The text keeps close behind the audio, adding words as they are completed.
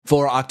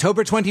For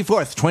October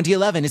 24th,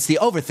 2011, it's the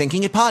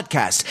Overthinking It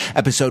podcast,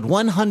 episode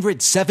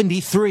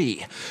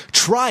 173,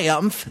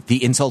 Triumph,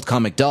 the insult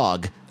comic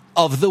dog,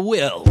 of the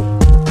will.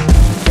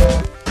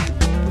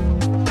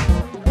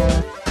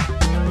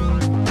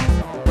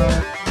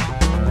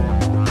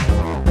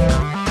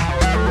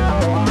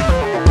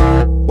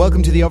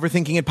 Welcome to the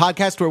Overthinking It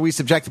podcast, where we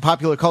subject the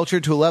popular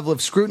culture to a level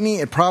of scrutiny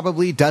it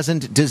probably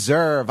doesn't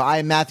deserve. I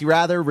am Matthew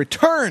Rather,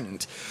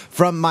 returned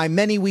from my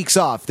many weeks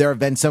off. There have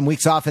been some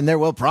weeks off, and there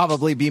will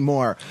probably be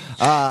more.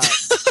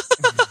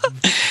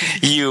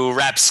 You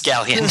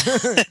rapscallion.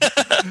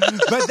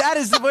 But that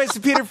is the voice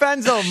of Peter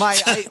Fenzel.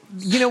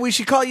 We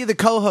should call you the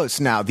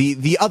co-host now,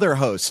 the other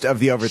host of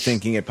the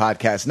Overthinking It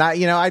podcast.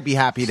 I'd be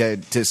happy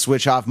to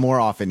switch off more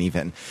often,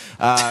 even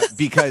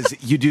because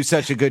you do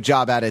such a good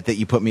job at it that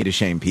you put me to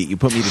shame, Pete. You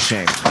put me to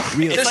shame.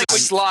 Really. There's like a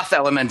sloth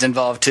element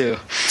involved too.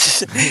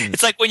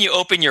 It's like when you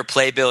open your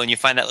playbill and you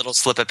find that little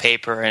slip of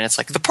paper, and it's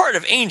like the part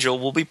of Angel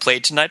will be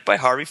played tonight by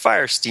Harvey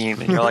Fierstein,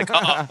 and you're like,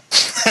 oh.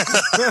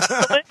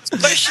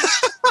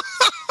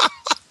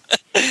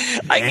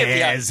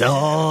 There's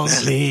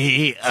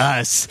only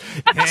us.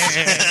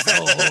 There's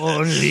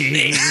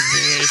only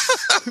this.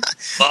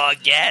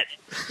 Forget.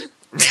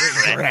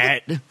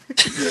 Regret.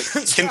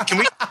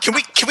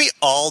 Can we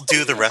all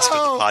do the rest of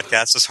the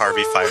podcast as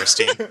Harvey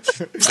Fierstein,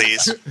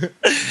 please?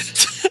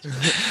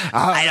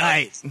 All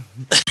right.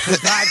 The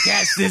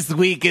podcast this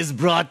week is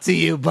brought to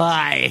you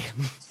by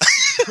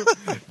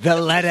the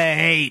letter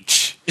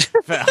H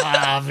for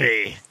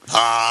Harvey.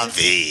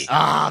 Harvey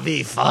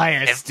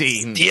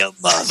Fierstein. Your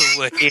mother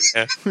were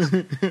here.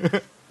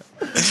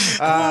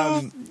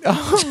 Oh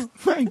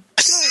my god.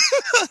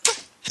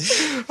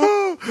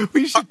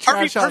 We should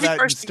trash all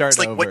that and start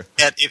like over.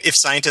 If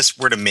scientists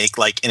were to make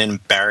like an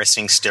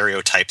embarrassing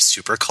stereotype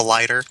super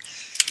collider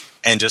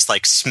and just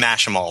like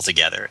smash them all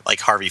together, like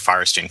Harvey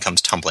Fierstein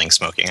comes tumbling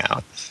smoking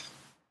out.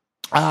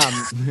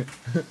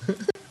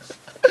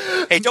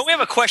 Hey, don't we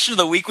have a question of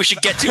the week we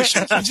should get to?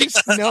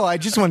 I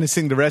just want to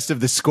sing the rest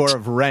of the score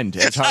of Rent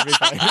as Harvey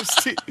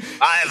Fierstein.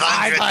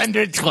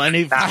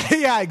 525.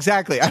 Yeah,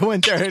 exactly. I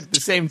went there at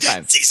the same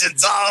time.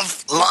 Seasons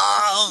of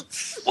love.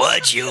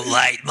 Would you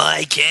light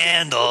my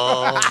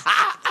candle?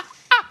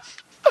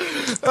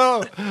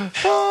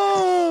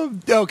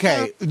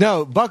 Okay.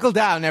 No, buckle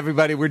down,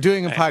 everybody. We're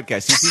doing a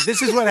podcast. You see,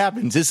 this is what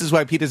happens. This is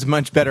why Pete is a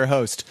much better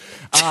host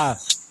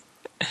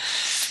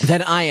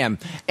than I am.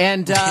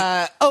 And,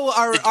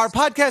 our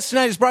podcast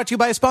tonight is brought to you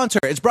by a sponsor.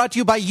 It's brought to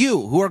you by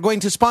you, who are going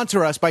to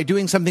sponsor us by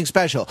doing something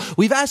special.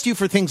 We've asked you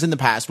for things in the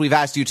past. We've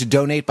asked you to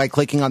donate by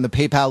clicking on the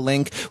PayPal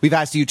link. We've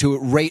asked you to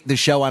rate the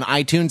show on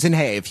iTunes. And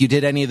hey, if you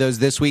did any of those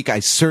this week, I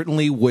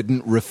certainly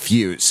wouldn't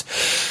refuse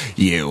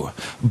you.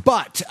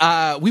 But,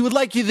 we would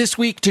like you this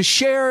week to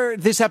share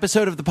this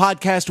episode of the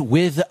podcast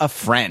with a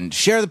friend.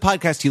 Share the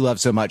podcast you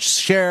love so much.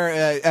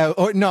 Share,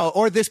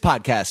 or this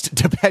podcast,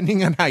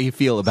 depending on how you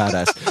feel about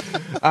us.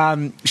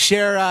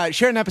 Share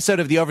an episode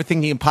of the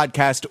Overthinking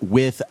podcast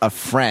with a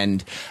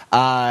friend.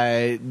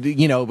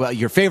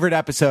 Your favorite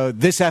episode,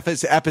 this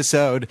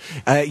episode,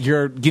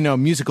 your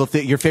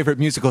favorite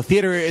musical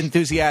theater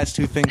enthusiast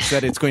who thinks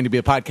that it's going to be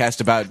a podcast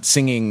about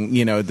singing,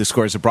 the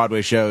scores of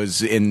Broadway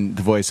shows in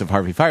the voice of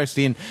Harvey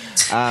Fierstein.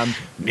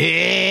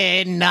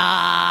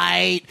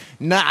 Midnight,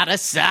 not a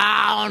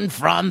sound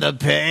from the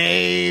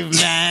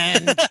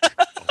pavement.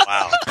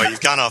 Wow. Well,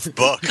 you've gone off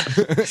book.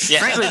 Yeah.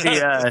 Frankly,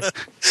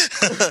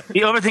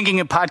 the Overthinking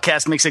It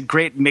podcast makes a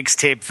great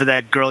mixtape for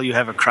that girl you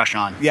have a crush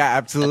on. Yeah,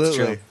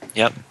 absolutely.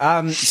 Yep.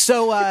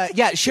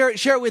 Share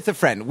it with a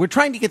friend. We're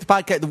trying to get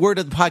the word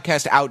of the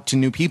podcast out to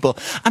new people.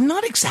 I'm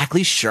not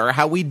exactly sure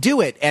how we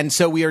do it, and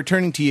so we are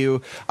turning to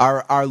you,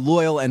 our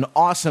loyal and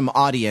awesome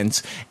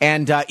audience.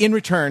 And in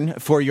return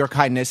for your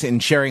kindness in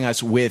sharing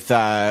us with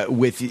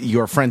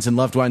your friends and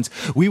loved ones,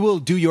 we will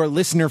do your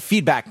listener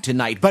feedback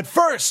tonight. But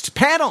first,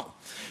 panel,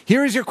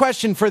 here is your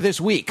question for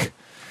this week.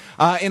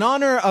 In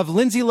honor of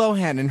Lindsay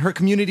Lohan and her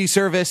community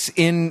service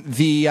in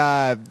the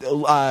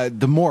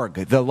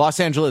morgue, the Los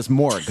Angeles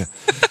morgue.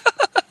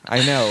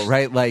 I know,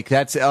 right? Like,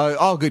 that's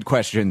all good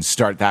questions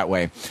start that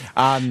way.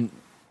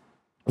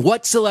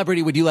 What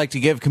celebrity would you like to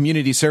give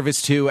community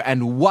service to,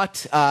 and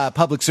what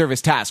public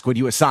service task would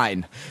you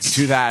assign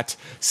to that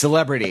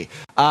celebrity?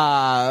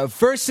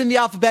 First in the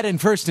alphabet and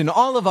first in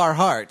all of our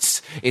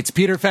hearts, it's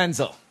Peter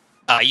Fenzel.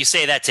 You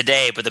say that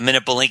today, but the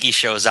minute Belinky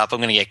shows up, I'm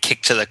going to get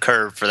kicked to the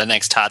curb for the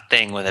next hot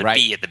thing with a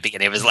B at the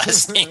beginning of his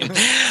last name.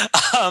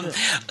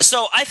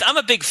 So I'm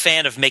a big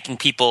fan of making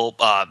people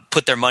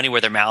put their money where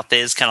their mouth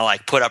is, kind of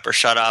like put up or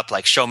shut up,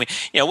 like show me,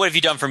 what have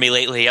you done for me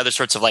lately? Other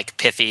sorts of like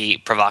pithy,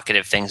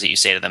 provocative things that you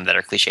say to them that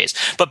are cliches.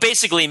 But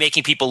basically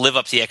making people live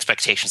up to the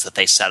expectations that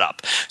they set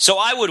up. So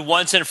I would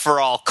once and for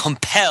all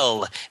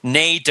compel,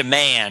 nay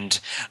demand,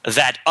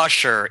 that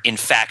Usher, in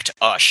fact,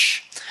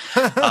 Ush.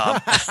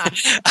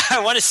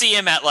 I want to see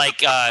him at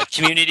like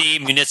community,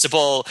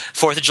 municipal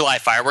 4th of July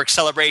fireworks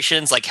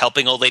celebrations, like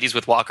helping old ladies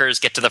with walkers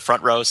get to the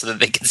front row so that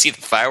they can see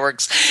the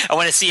fireworks. I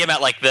want to see him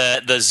at like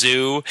the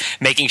zoo,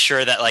 making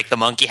sure that like the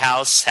monkey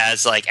house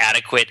has like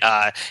adequate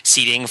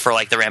seating for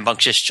like the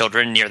rambunctious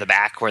children near the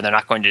back where they're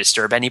not going to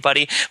disturb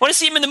anybody. I want to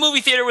see him in the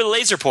movie theater with a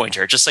laser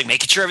pointer, just like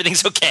making sure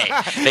everything's okay,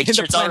 making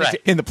sure it's all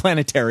right. In the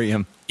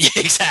planetarium. Yeah,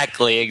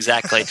 exactly.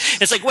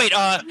 It's like, wait,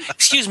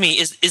 excuse me,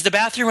 is the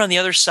bathroom on the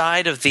other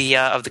side of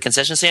the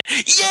concession stand?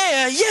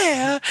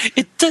 Yeah.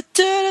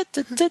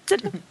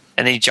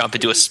 And then you jump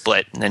into a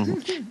split, and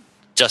then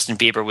Justin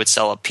Bieber would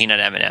sell a peanut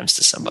M&Ms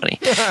to somebody.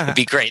 It'd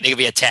be great. They could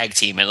be a tag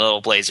team in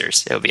Little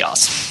Blazers. It would be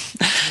awesome.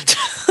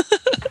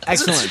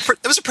 Excellent.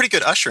 That was a pretty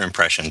good Usher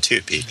impression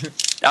too, Pete.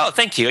 Oh,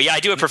 thank you. Yeah, I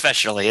do it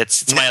professionally.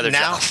 It's my other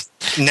job.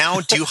 Now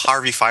do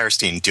Harvey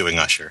Firestein doing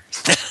Usher.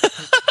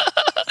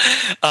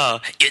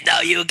 Oh, you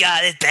know you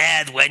got it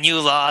bad when you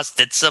lost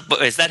it.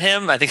 Is that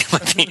him? I think it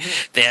might be.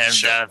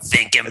 They're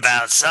thinking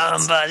about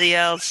somebody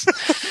else.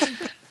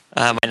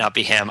 Might not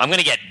be him. I'm going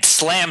to get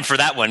slammed for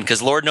that one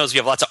because Lord knows we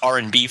have lots of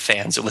R&B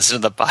fans who listen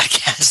to the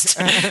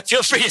podcast.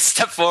 Feel free to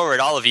step forward,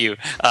 all of you.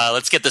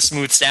 Let's get the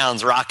smooth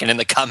sounds rocking in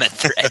the comment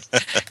thread.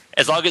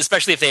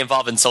 Especially if they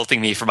involve insulting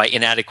me for my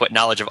inadequate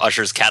knowledge of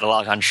Usher's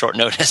catalog on short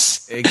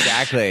notice.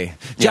 Exactly.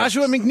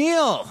 Joshua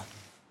McNeil.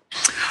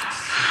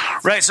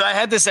 Right, so I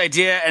had this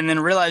idea and then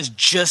realized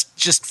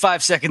just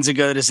 5 seconds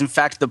ago that it's in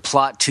fact the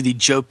plot to the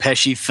Joe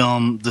Pesci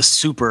film The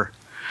Super.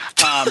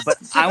 But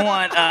I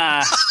want...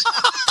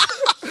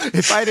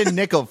 If I had a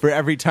nickel for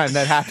every time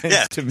that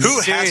happens to me.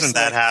 Who hasn't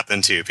that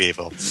happened to,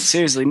 people?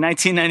 Seriously,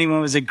 1991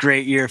 was a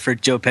great year for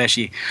Joe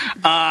Pesci.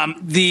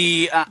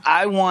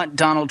 I want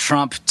Donald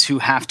Trump to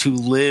have to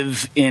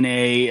live in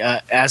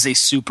as a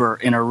super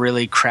in a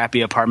really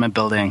crappy apartment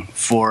building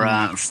for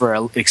an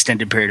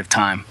extended period of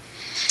time.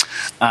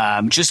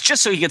 Just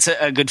so he gets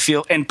a good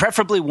feel, and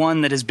preferably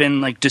one that has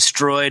been like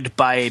destroyed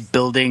by a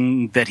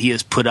building that he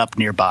has put up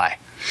nearby,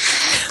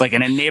 like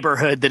in a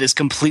neighborhood that is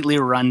completely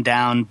run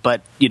down,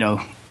 but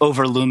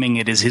overlooming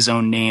it is his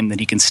own name that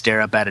he can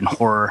stare up at in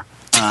horror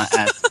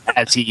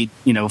as he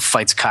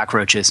fights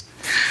cockroaches.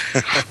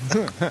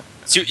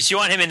 So you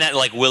want him in that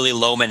like Willy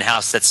Loman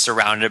house that's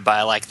surrounded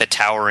by like the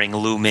towering,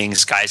 looming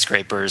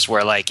skyscrapers,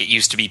 where like it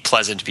used to be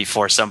pleasant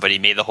before somebody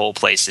made the whole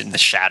place in the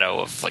shadow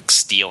of like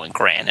steel and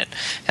granite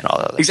and all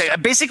that.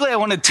 Exactly. Basically, I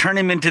want to turn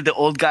him into the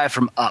old guy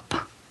from Up.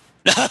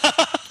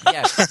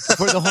 Yes,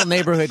 before the whole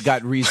neighborhood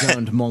got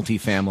rezoned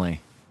multifamily.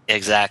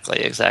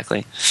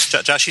 Exactly.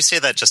 Josh, you say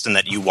that just in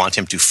that you want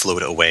him to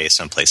float away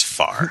someplace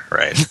far,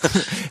 right?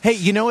 Hey,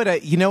 you know what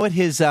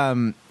his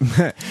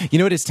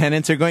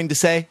tenants are going to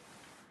say?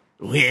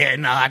 We're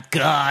not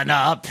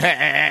gonna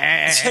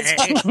pay.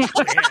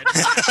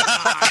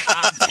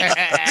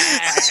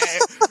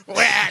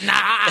 We're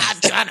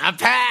not gonna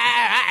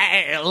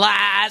pay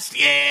last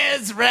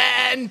year's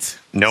rent.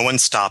 No one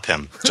stop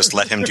him. Just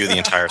let him do the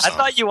entire song. I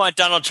thought you want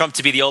Donald Trump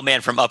to be the old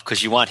man from Up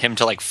because you want him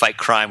to like fight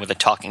crime with a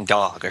talking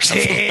dog or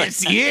something.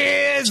 This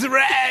year's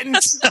rent.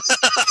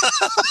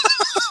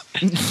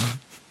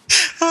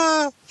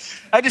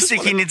 I just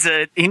think he needs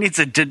to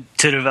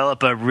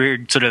develop a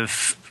weird sort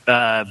of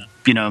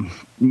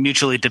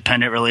mutually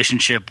dependent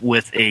relationship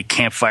with a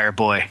campfire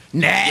boy.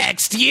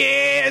 Next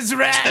year's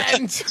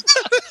rent.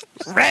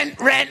 Rent.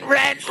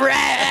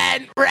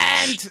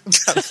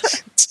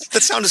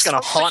 That sound is going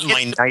to haunt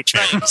my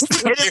nightmares.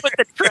 Hit it with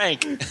the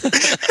crank.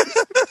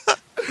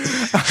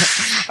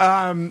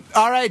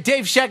 All right,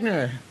 Dave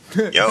Schechner.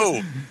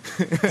 Yo,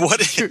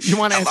 what? You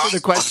want to answer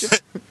the question?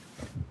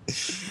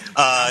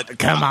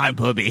 Come on,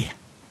 Booby.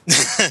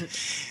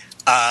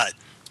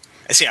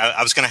 See,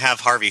 I was going to have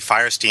Harvey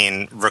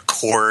Firestein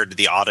record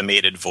the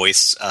automated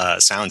voice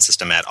sound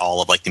system at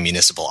all of like the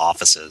municipal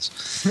offices.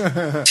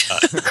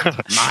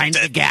 Mind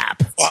the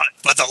gap.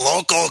 But the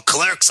local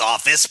clerk's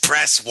office,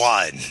 press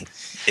 1.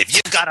 If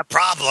you've got a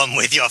problem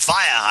with your fire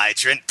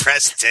hydrant,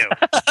 press 2.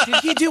 Did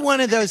he do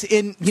one of those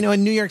in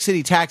New York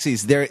City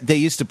taxis? They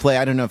used to play.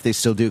 I don't know if they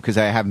still do because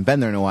I haven't been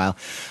there in a while.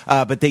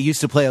 But they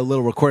used to play a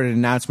little recorded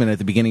announcement at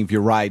the beginning of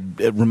your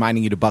ride,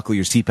 reminding you to buckle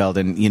your seatbelt.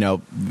 And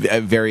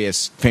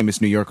various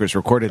famous New Yorkers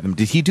recorded them.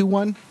 Did he do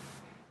one?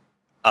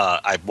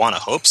 I want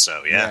to hope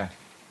so. Yeah.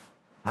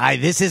 Hi,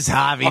 this is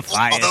Harvey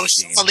Firestein. Although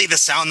surely the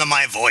sound of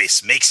my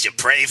voice makes you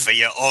pray for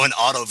your own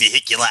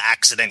auto-vehicular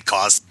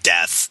accident-caused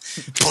death.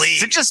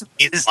 Please,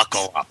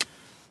 buckle up.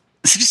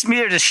 Is it just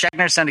me or does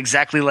Schechner sound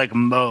exactly like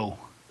Mo?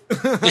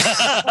 It's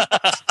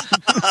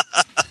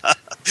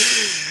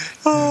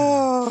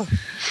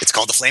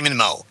called the Flamin'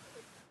 Mo.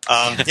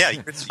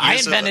 I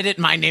invented it.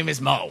 My name is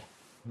Mo.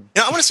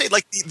 I want to say,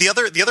 like the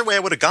other way I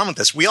would have gone with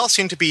this. We all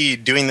seem to be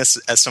doing this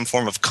as some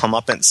form of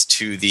comeuppance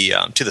to the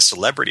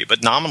celebrity,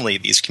 but nominally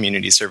these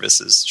community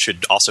services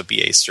should also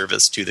be a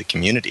service to the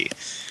community.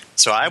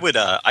 So I'd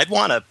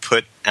want to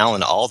put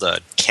Alan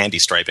Alda candy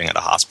striping at a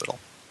hospital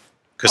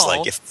because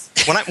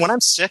when I'm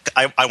sick,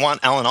 I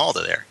want Alan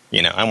Alda there.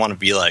 I want to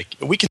be like,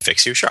 we can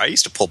fix you. Sure, I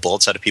used to pull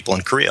bullets out of people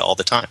in Korea all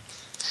the time.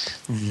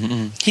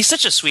 Mm-hmm. He's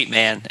such a sweet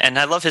man, and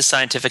I love his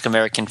Scientific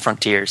American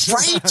Frontiers.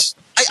 Right?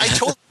 I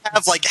totally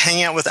have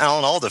hanging out with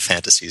Alan Alda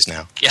fantasies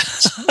now. Yeah.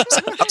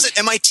 I was at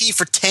MIT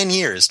for 10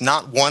 years,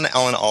 not one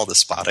Alan Alda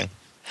spotting.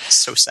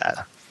 So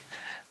sad.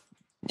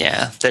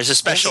 Yeah, there's a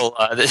special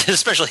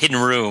hidden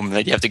room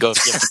that you have to go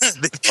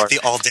through. the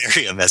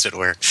Aldarium, as it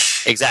were.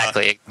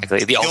 Exactly.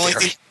 The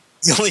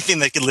only thing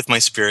that could lift my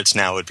spirits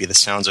now would be the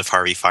sounds of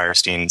Harvey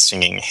Fierstein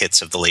singing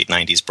hits of the late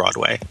 90s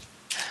Broadway.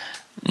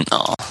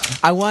 No.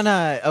 I want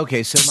to...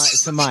 Okay,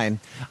 so mine.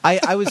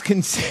 I was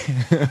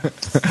considering...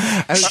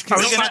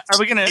 Are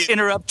we gonna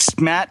interrupt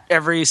Matt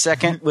every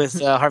second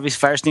with Harvey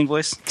Fierstein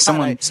voice?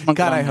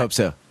 God, I hope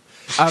so.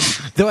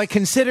 Though I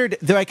considered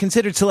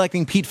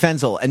selecting Pete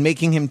Fenzel and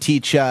making him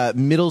teach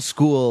middle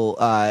school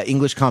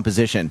English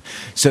composition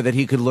so that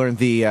he could learn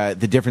the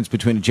difference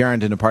between a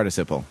gerund and a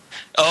participle.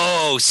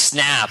 Oh,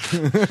 snap!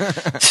 You're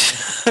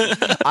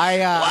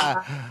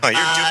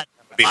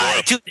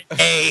doing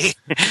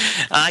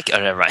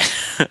never mind.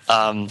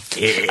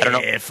 I don't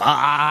know. If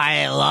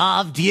I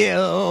loved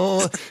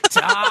you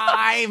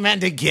time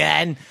and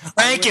again,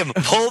 Trank him.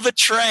 Pull the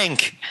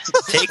trank.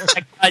 Take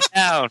that guy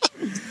down.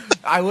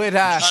 I would.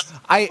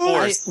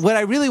 What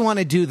I really want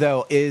to do,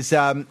 though, is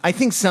I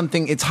think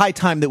it's high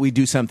time that we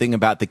do something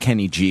about the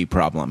Kenny G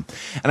problem,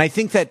 and I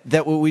think that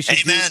what we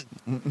should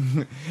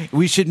do,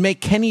 we should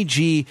make Kenny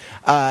G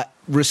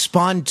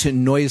respond to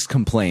noise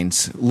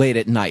complaints late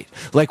at night,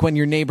 like when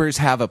your neighbors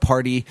have a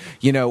party,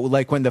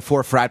 like when the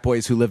 4 frat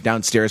boys who live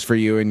downstairs for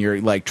you in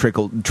your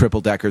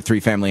triple decker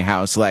 3-family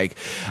house,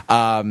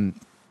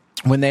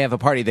 when they have a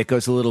party that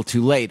goes a little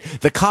too late,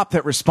 the cop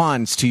that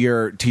responds to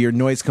your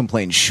noise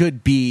complaint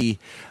should be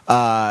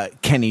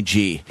Kenny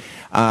G.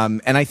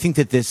 And I think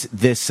that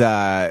this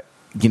I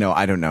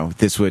don't know,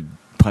 this would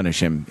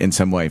punish him in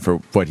some way for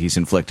what he's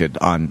inflicted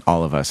on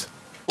all of us.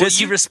 Does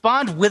he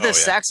respond with a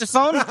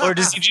saxophone, or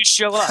does he just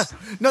show up?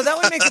 No, that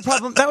would make the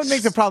problem. That would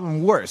make the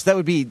problem worse. That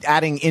would be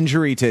adding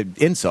injury to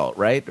insult,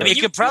 right? I mean,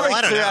 you could probably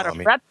clear out a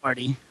frat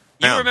party.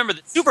 You remember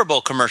the Super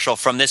Bowl commercial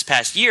from this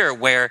past year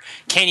where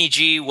Kenny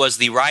G was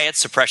the riot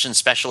suppression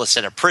specialist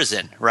at a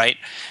prison, right?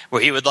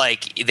 Where he would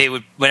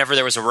whenever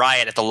there was a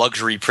riot at the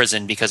luxury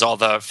prison because all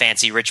the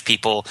fancy rich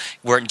people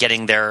weren't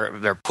getting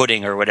their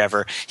pudding or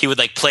whatever, he would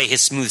play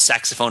his smooth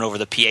saxophone over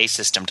the PA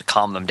system to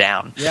calm them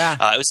down.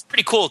 Yeah. It was a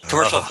pretty cool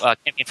commercial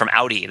campaign from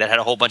Audi that had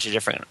a whole bunch of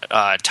different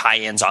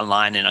tie-ins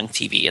online and on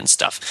TV and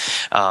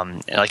stuff.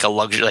 Like a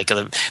luxury,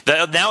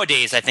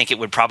 nowadays I think it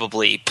would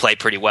probably play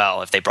pretty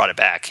well if they brought it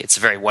back. It's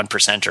a very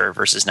 1%er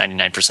versus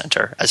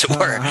 99%er, as it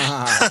were.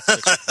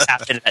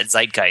 Tapped into that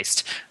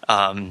zeitgeist.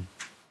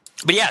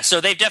 But yeah, so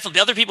the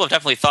other people have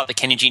definitely thought that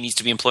Kenny G needs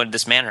to be employed in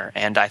this manner,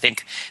 and I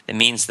think it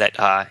means that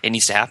it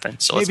needs to happen.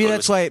 So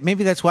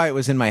maybe that's why it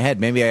was in my head.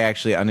 Maybe I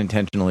actually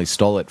unintentionally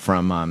stole it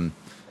from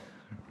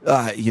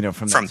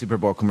that Super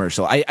Bowl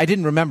commercial. I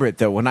didn't remember it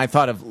though. When I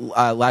thought of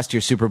last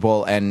year's Super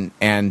Bowl or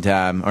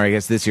I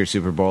guess this year's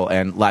Super Bowl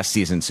and last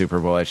season's Super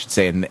Bowl, I should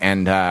say,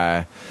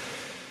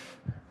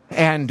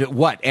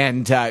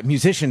 and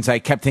musicians, I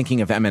kept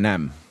thinking of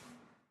Eminem.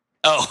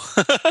 Oh,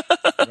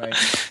 right.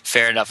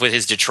 Fair enough. With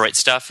his Detroit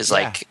stuff,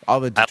 all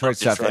the Detroit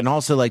stuff, and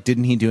also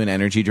didn't he do an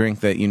energy drink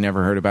that you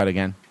never heard about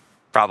again?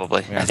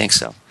 Probably, yeah. I think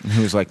so.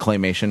 He was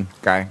claymation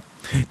guy.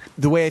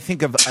 The way I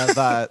think of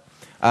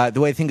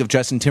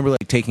Justin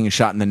Timberlake taking a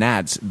shot in the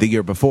Nads the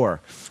year before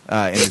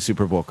in the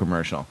Super Bowl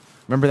commercial.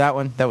 Remember that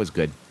one? That was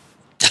good.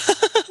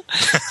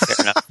 Fair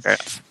enough.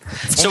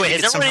 So wait,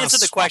 has everyone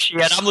answered the question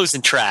yet? I'm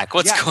losing track.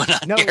 What's going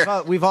on here?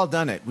 No, we've all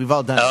done it.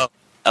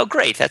 Oh,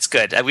 great. That's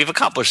good. We've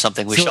accomplished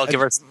something. We shall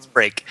give ourselves a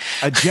break.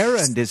 A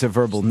gerund is a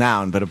verbal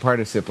noun, but a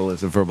participle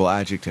is a verbal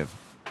adjective.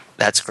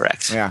 That's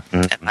correct. Yeah.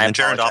 And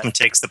gerund often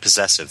takes the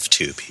possessive,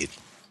 too, Pete.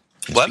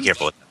 What? Be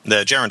careful with that.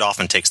 The gerund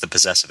often takes the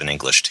possessive in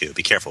English, too.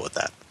 Be careful with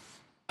that.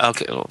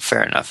 Okay, well,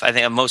 fair enough. I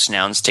think most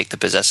nouns take the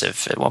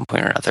possessive at one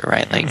point or another,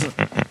 right?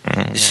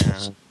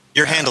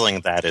 Your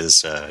handling that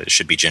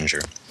should be ginger.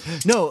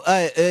 No,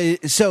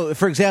 so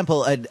for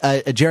example,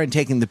 a gerund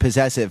taking the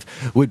possessive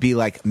would be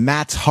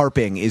Matt's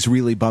harping is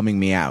really bumming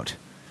me out.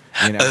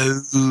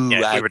 If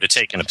we were to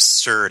take an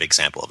absurd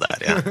example of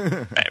that,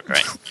 yeah.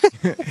 right.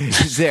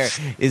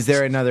 Is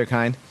there another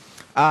kind?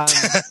 All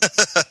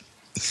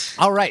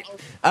right,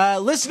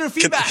 listener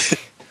feedback.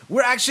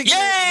 We're actually going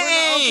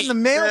to open the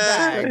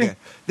mailbag.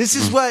 This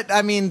is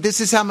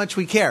this is how much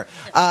we care.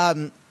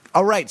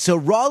 All right, so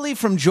Raleigh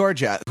from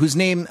Georgia, whose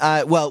name,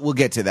 we'll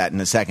get to that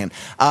in a second.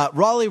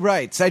 Raleigh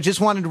writes, I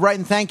just wanted to write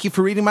and thank you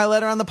for reading my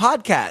letter on the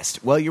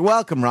podcast. Well, you're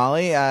welcome,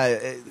 Raleigh.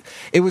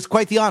 It was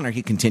quite the honor,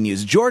 he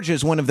continues. Georgia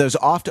is one of those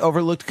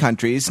oft-overlooked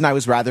countries, and I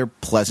was rather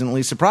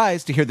pleasantly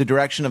surprised to hear the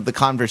direction of the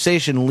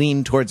conversation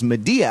lean towards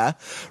Medea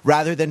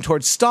rather than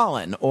towards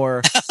Stalin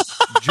or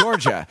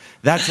Georgia.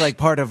 That's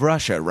part of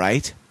Russia,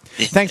 right?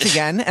 Thanks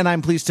again, and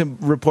I'm pleased to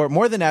report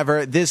more than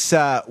ever, this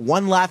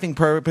one laughing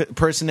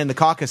person in the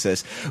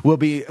Caucasus will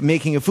be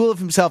making a fool of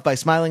himself by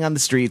smiling on the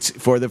streets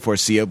for the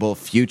foreseeable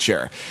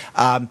future.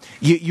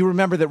 You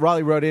remember that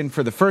Raleigh wrote in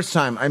for the first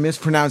time. I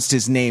mispronounced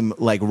his name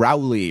like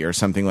Rowley or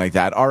something like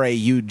that.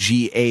 Raughley.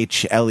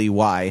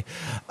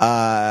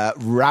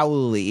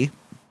 Rowley.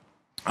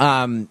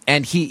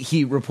 And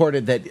he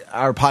reported that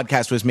our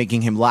podcast was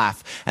making him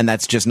laugh, and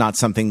that's just not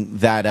something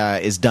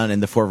that is done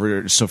in the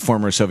former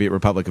Soviet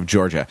Republic of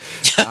Georgia.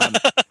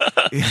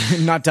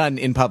 Not done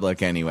in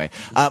public, anyway.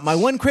 My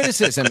one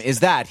criticism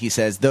is that, he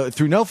says, though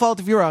through no fault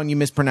of your own, you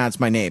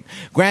mispronounced my name.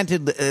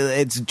 Granted,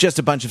 it's just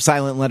a bunch of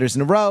silent letters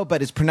in a row,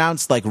 but it's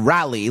pronounced like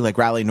Raleigh,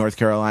 North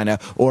Carolina,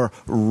 or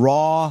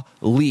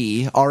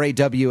Rawlee,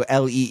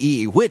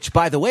 Rawlee, which,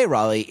 by the way,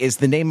 Raleigh, is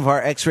the name of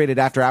our X-Rated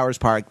After Hours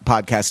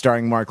podcast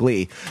starring Mark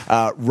Lee.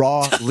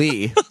 Raw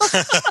Lee.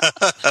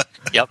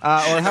 Yep.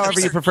 Or however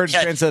you prefer to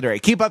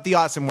transliterate. Keep up the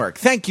awesome work.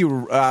 Thank you,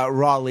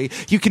 Raw Lee.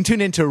 You can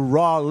tune into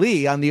Raw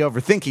Lee on the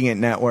Overthinking It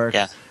Network.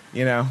 Yeah.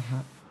 You know.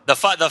 The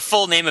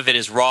full name of it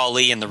is Raw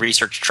Lee and the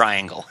Research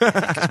Triangle.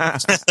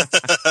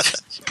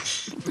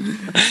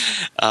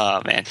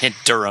 Oh, man. Hit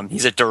Durham.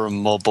 He's a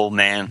Durham mobile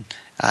man.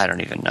 I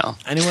don't even know.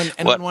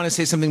 Anyone want to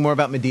say something more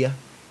about Medea?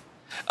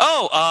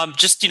 Oh,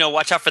 just,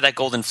 watch out for that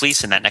golden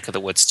fleece in that neck of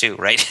the woods too,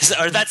 right?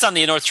 Or that's on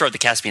the North Shore of the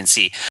Caspian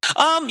Sea.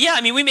 Yeah,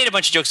 I mean, we made a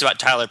bunch of jokes about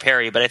Tyler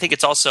Perry, but I think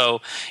it's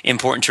also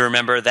important to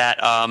remember that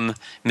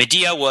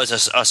Medea was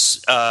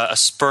a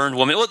spurned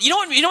woman. Well, you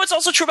know what's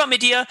also true about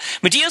Medea?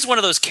 Medea is one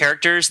of those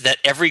characters that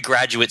every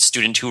graduate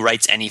student who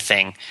writes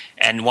anything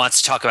and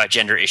wants to talk about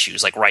gender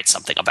issues, writes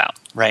something about,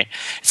 right?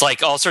 It's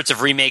like all sorts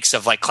of remakes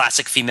of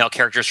classic female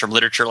characters from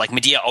literature.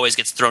 Medea always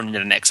gets thrown into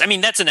the mix. I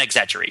mean, that's an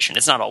exaggeration.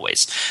 It's not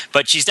always,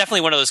 but she's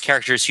definitely one of those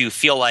characters who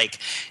feel like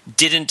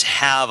didn't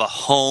have a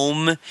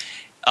home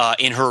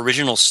in her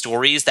original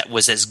stories that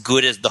was as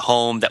good as the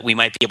home that we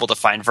might be able to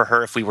find for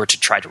her if we were to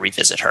try to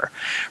revisit her,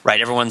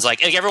 right? Everyone's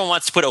everyone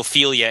wants to put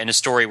Ophelia in a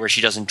story where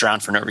she doesn't drown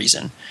for no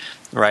reason,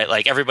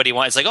 right? Everybody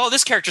wants, oh,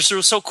 this character's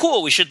so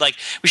cool. We should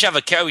have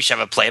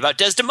a play about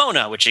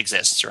Desdemona, which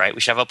exists, right?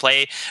 We should have a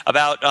play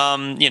about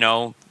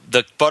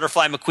the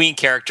Butterfly McQueen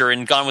character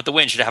in Gone with the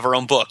Wind should have her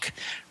own book,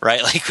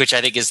 right? Which I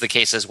think is the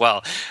case as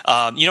well.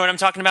 You know what I'm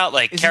talking about?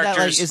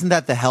 Characters. Isn't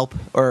that The Help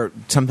or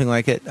something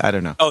like it? I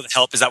don't know. Oh, The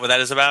Help. Is that what that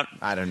is about?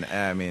 I don't know.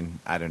 I mean,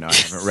 I don't know. I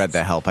haven't read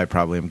The Help. I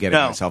probably am getting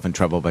myself in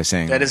trouble by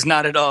saying that is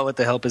not at all what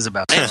The Help is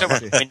about.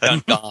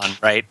 Gone,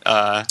 right?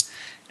 I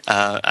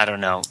don't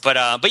know, but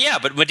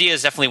Medea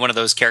is definitely one of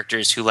those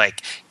characters who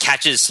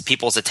catches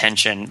people's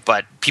attention,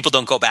 but people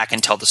don't go back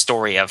and tell the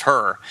story of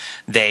her.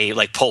 They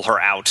pull her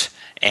out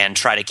and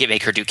try to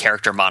make her do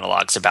character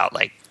monologues about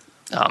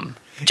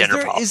gender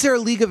politics. Is there a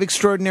League of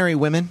Extraordinary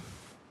Women?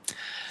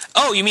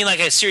 Oh, you mean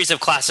a series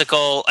of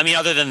classical? I mean,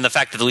 other than the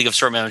fact that the League of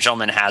Extraordinary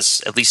Gentlemen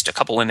has at least a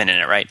couple women in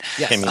it, right?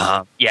 Yes.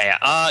 Yeah.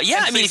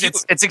 I mean,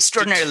 it's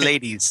Extraordinary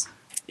Ladies.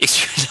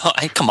 No,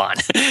 come on.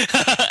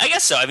 I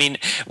guess so. I mean,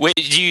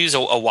 did you use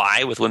a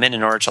Y with women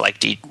in order to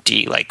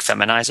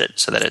feminize it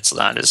so that it's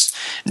not as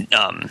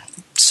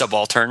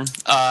subaltern?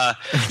 Yeah,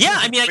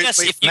 I mean, I guess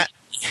if you,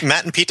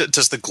 Matt and Pete,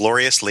 does the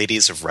Glorious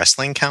Ladies of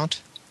Wrestling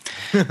count?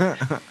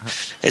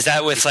 Is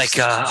that with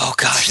oh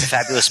gosh, the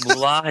Fabulous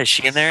Moolah? Is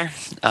she in there?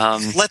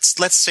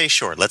 Let's say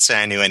sure. Let's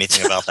say I knew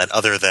anything about that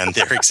other than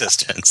their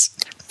existence.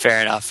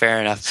 Fair enough.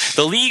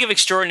 The League of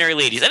Extraordinary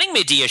Ladies. I think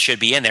Medea should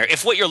be in there.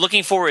 If what you're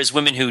looking for is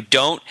women who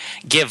don't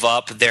give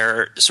up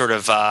their sort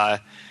of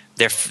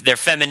their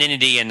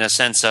femininity in a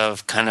sense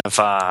of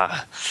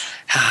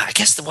I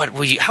guess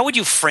how would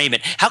you frame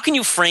it? How can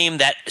you frame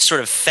that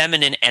sort of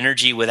feminine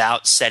energy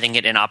without setting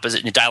it in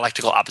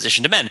dialectical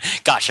opposition to men?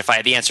 Gosh, if I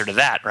had the answer to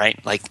that, right?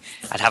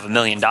 I'd have $1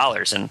 million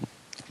and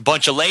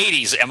bunch of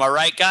ladies. Am I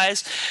right,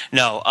 guys?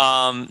 No,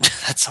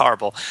 that's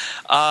horrible.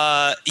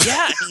 So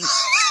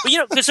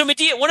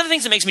Medea, one of the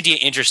things that makes Medea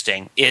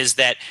interesting is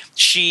that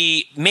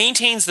she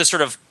maintains the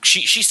sort of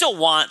she still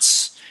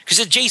wants,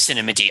 because Jason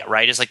and Medea,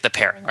 right, is the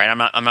pairing, right?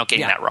 I'm not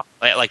getting that wrong.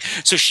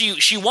 So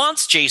she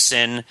wants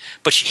Jason,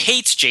 but she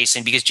hates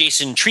Jason because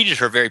Jason treated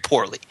her very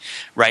poorly,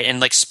 right,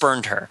 and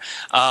spurned her.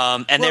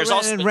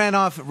 And ran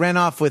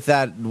off with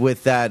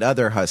that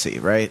other hussy,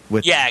 right?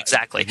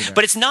 Exactly.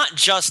 But it's not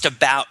just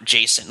about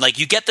Jason.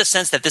 You get the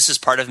sense that this is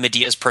part of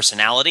Medea's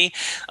personality.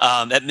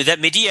 That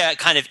Medea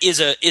kind of is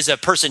a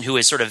person who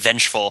is sort of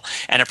vengeful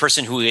and a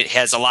person who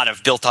has a lot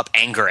of built up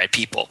anger at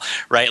people,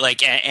 right?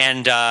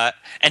 And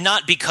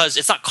not because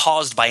it's not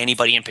caused by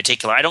anybody in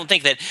particular. I don't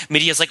think that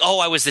Medea's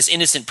I was this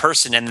innocent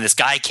person and this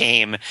guy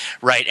came,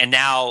 right, and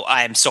now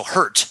I'm so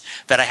hurt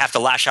that I have to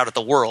lash out at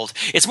the world.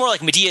 It's more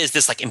like Medea is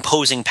this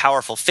imposing,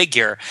 powerful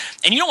figure,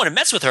 and you don't want to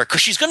mess with her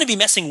because she's going to be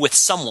messing with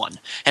someone,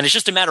 and it's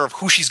just a matter of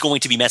who she's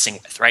going to be messing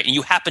with, right? And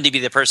you happen to be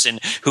the person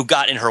who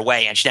got in her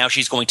way, and now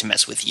she's going to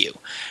mess with you,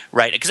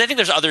 right? Because I think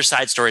there's other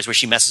side stories where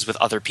she messes with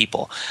other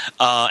people,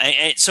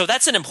 and so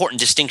that's an important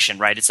distinction,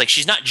 right? It's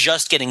she's not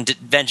just getting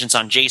vengeance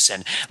on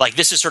Jason.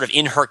 This is sort of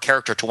in her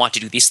character character to want to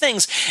do these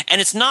things,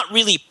 and it's not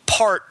really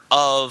part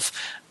of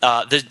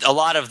a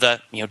lot of the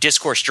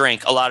discourse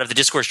drink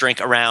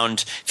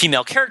around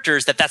female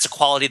characters. That's a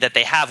quality that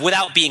they have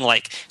without being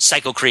like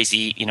psycho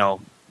crazy,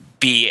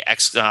 B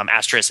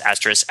asterisk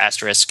asterisk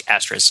asterisk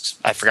asterisk.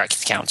 I forgot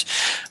to count.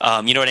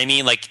 You know what I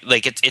mean? Like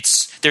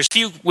it's there's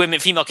few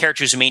female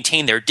characters who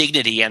maintain their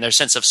dignity and their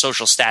sense of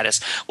social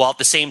status while at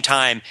the same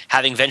time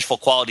having vengeful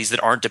qualities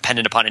that aren't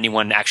dependent upon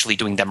anyone actually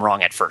doing them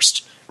wrong at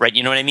first. Right?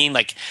 You know what I mean?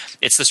 Like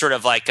it's the sort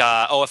of like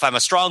if I'm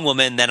a strong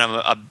woman, then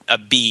I'm a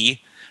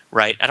B.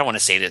 Right, I don't want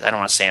to say this. I don't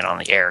want to say it on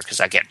the air because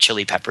I get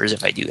chili peppers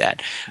if I do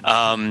that.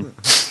 And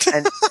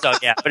so,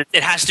 yeah, but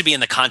it has to be in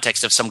the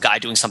context of some guy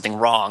doing something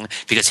wrong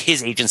because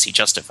his agency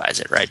justifies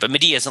it, right? But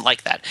Medea isn't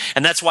like that,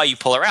 and that's why you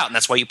pull her out, and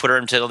that's why you put her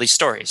into all these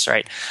stories,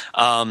 right?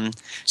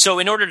 So,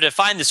 in order to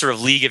find this sort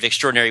of League of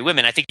Extraordinary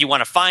Women, I think you want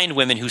to find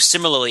women who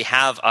similarly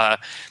have a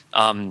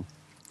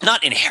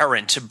not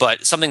inherent,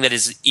 but something that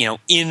is,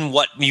 in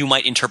what you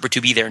might interpret to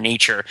be their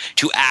nature,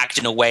 to act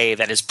in a way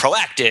that is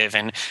proactive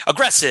and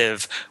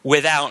aggressive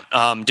without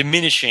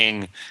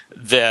diminishing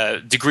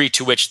the degree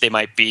to which they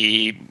might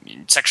be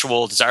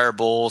sexual,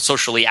 desirable,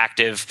 socially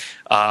active,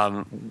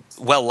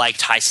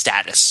 well-liked, high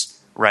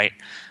status, right?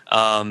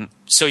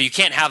 So you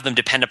can't have them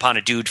depend upon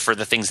a dude for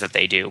the things that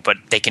they do, but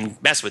they can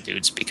mess with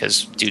dudes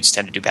because dudes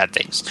tend to do bad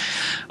things.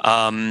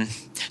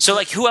 So,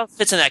 like, who else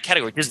fits in that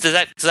category? Does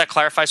that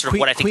clarify sort of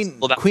what I think is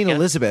cool about Queen Medea?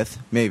 Elizabeth,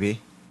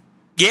 maybe.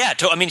 Yeah,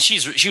 I mean, she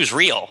was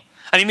real.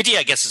 I mean, Medea,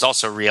 I guess, is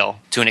also real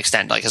to an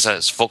extent, like as a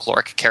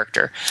folkloric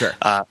character. Sure.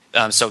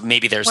 So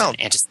maybe there's an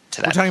antecedent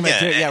to that. We're talking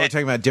about we're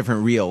talking about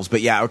different reels,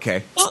 but yeah,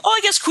 okay. Well, I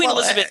guess Queen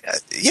Elizabeth.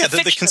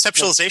 The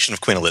conceptualization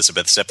of Queen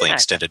Elizabeth is definitely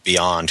extended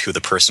beyond who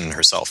the person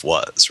herself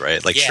was,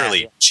 right? Like,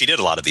 surely she did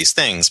a lot of these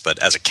things, but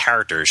as a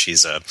character,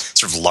 she's a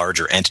sort of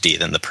larger entity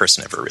than the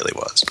person ever really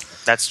was.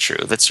 That's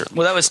true. That's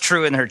certainly that was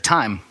true in her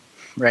time,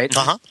 right?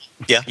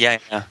 Yeah.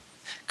 Yeah.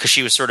 Because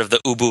she was sort of the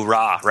Ubu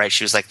Ra, right?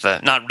 She was like the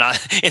not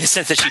in the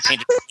sense that she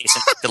painted her face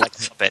and acted like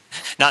a puppet,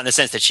 not in the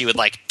sense that she would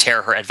like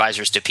tear her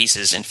advisors to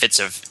pieces in fits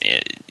of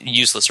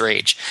useless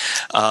rage.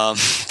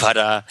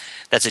 But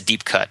that's a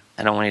deep cut.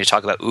 I don't want you to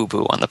talk about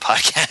Ubu on the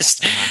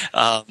podcast.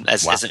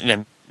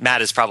 As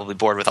Matt is probably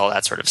bored with all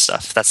that sort of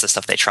stuff. That's the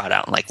stuff they trot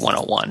out in like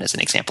 101 as an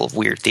example of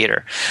weird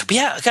theater. But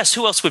yeah, I guess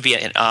who else would be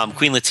in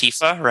Queen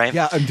Latifah, right?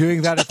 Yeah, I'm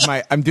doing that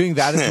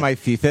as my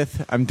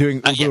fifth. I'm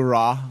doing Ubu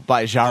Ra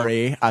by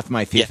Jari as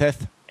my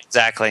fifth.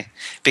 Exactly.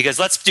 Because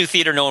let's do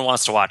theater no one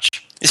wants to watch.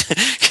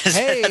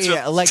 Hey,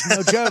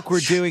 no joke,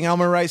 we're doing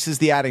Elmer Rice's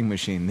The Adding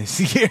Machine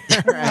this year.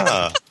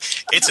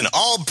 It's an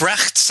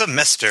Albrecht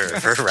semester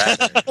for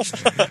rather.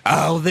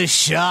 Oh, the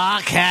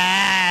shark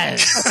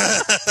has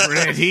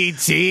pretty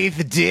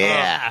teeth,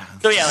 dear.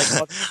 So yeah,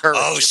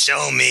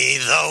 show me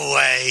the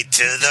way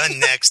to the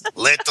next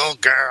little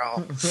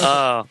girl.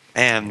 Oh,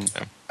 man.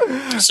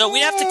 So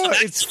we have to come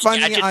back. It's funny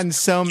Gadget, on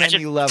so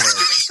many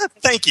levels.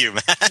 Thank you,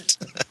 Matt.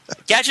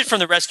 Gadget from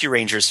the Rescue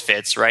Rangers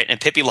fits, right?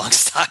 And Pippi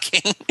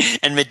Longstocking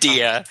and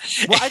Medea.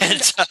 Well,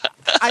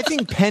 I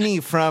think Penny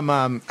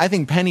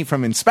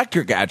from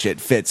Inspector Gadget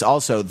fits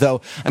also.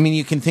 Though, I mean,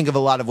 you can think of a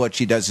lot of what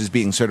she does as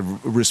being sort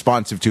of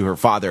responsive to her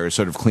father,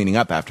 sort of cleaning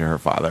up after her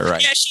father,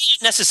 right? Yeah,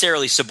 she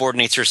necessarily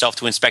subordinates herself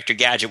to Inspector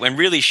Gadget when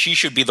really she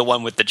should be the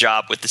one with the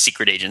job with the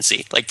secret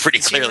agency, like pretty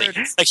clearly.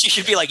 Like she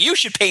should be like, you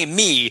should pay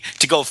me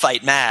to go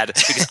fight Mad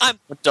because I'm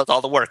the one who does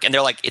all the work. And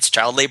they're like, it's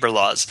child labor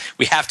laws.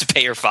 We have to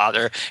pay your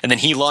father, and then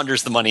he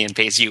launders the money and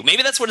pays you.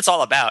 Maybe that's what it's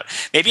all about.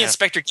 Maybe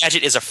Inspector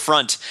Gadget is a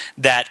front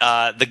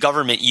that the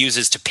government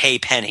uses to pay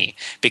Penny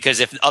because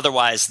if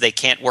otherwise they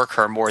can't work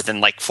her more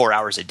than like 4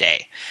 hours a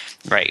day.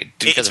 Right.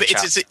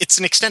 It's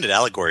an extended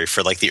allegory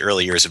for like the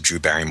early years of Drew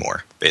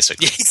Barrymore,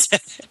 basically.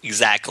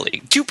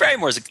 Exactly. Drew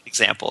Barrymore is a good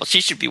example.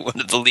 She should be one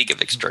of the League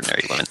of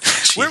Extraordinary Women.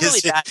 We're really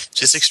bad.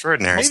 Just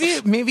extraordinary.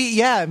 Maybe,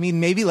 yeah. I mean,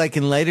 maybe like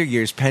in later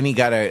years, Penny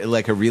got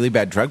a really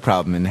bad drug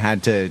problem and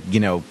had to,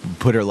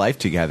 put her life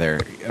together,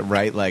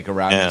 right? Like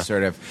around this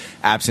sort of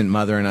absent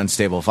mother and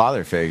unstable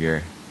father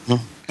figure.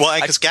 Well,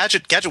 because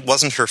Gadget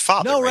wasn't her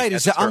father. No, right.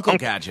 It's Uncle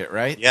Gadget,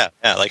 right? Yeah.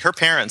 Like her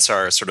parents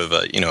are sort of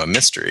a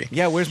mystery.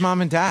 Yeah. Where's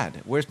mom and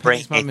dad? Where's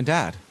Penny's mom and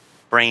dad?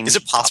 Is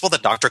it possible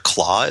that Dr.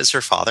 Claw is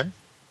her father?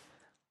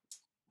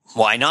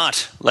 Why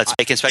not? Let's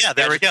make Inspector Gadget.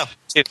 There we go.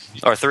 2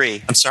 or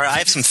 3. I'm sorry, I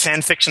have some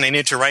fan fiction I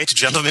need to write.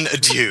 Gentlemen,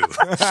 adieu.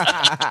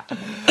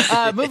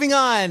 Moving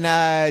on,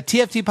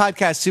 TFT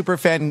podcast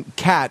superfan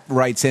Kat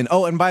writes in.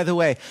 Oh, and by the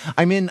way,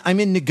 I'm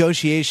in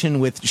negotiation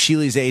with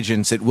Sheely's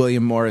agents at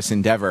William Morris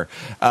Endeavor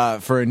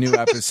for a new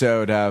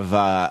episode of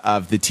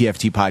the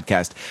TFT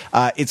podcast.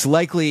 It's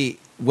likely.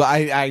 Well,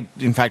 I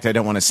in fact, I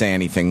don't want to say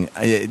anything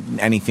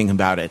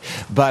about it,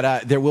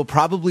 but there will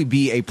probably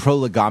be a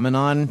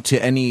prolegomenon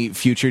to any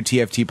future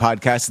TFT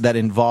podcast that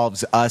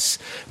involves us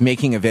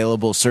making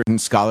available certain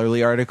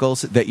scholarly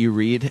articles that you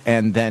read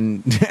and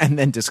then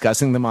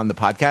discussing them on the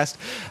podcast,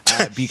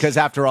 because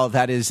after all,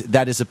 that is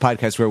a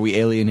podcast where we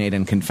alienate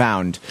and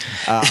confound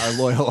our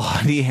loyal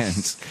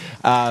audience.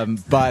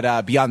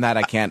 But beyond that,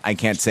 I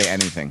can't say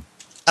anything.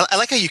 I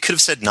like how you could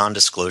have said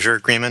non-disclosure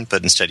agreement,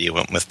 but instead you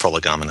went with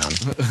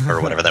prolegomenon,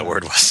 or whatever that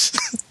word was.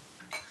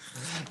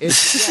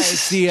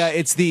 It's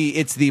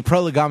the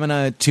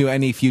prolegomena to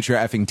any future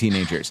effing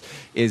teenagers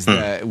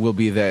will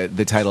be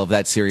the title of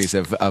that series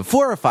of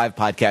 4 or 5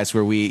 podcasts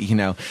where we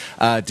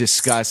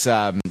discuss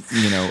where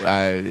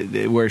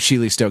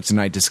Sheely Stokes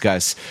and I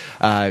discuss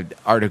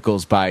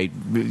articles by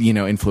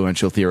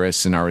influential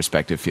theorists in our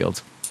respective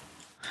fields.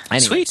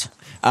 Anyway. Sweet.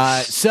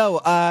 TFT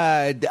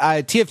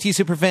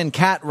superfan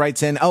Kat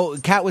writes in. Oh,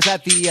 Kat was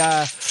at the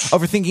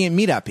Overthinking It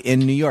meetup in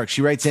New York.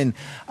 She writes in,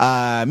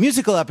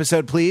 musical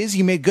episode, please.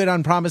 You made good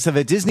on promise of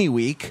a Disney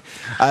week,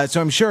 so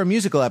I'm sure a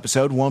musical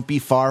episode won't be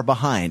far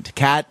behind.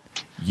 Kat,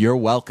 you're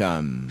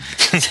welcome.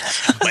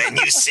 When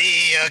you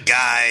see a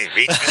guy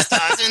reach for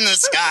stars in the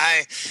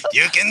sky,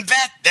 you can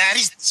bet that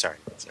he's... Sorry.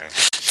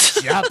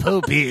 Yeah,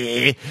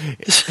 poopy.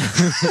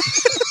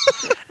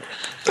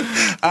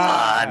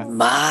 On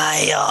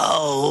my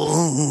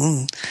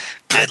own,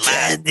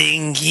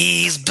 pretending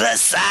he's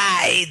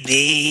beside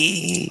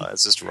me. Oh,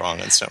 it's just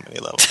wrong on so many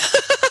levels.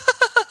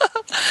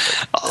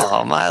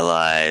 All my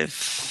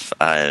life,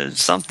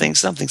 something.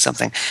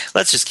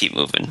 Let's just keep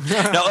moving.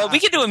 No, we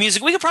could do a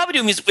music. We could probably do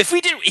a music. If we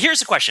did,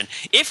 here's the question: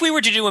 if we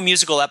were to do a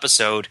musical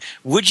episode,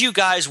 would you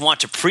guys want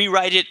to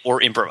pre-write it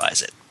or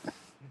improvise it?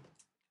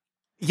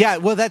 Yeah,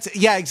 well,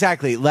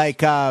 exactly.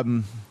 Like, I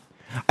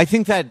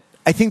think that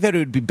it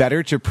would be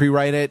better to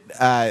pre-write it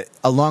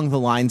along the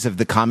lines of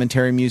the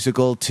commentary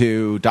musical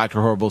to Dr.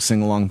 Horrible's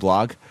sing-along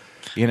blog.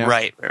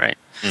 Right.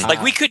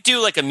 Like we could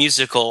do like a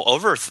musical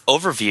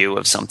overview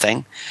of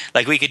something.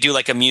 Like we could do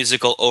like a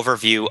musical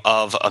overview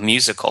of a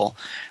musical.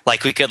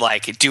 Like we could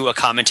like do a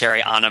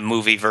commentary on a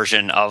movie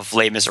version of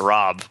Les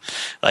Miserables,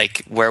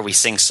 like where we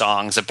sing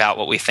songs about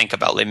what we think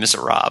about Les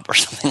Miserables or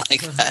something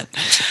like that.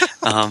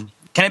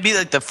 Can it be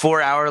like the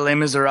 4-hour Les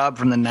Miserables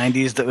from the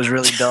 90s that was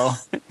really dull?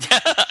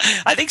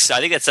 I think so. I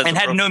think that's and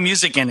had no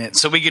music in it,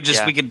 so we could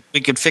just we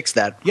could fix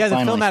that. Yeah, the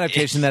finally. film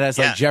adaptation that has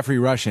like Jeffrey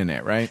Rush in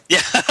it, right?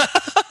 Yeah.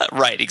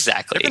 Right,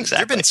 exactly. There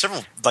have been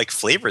several like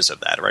flavors of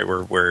that, right?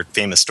 Where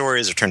famous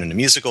stories are turned into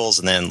musicals,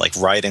 and then like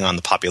riding on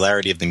the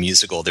popularity of the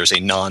musical, there's a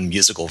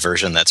non-musical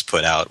version that's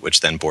put out,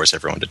 which then bores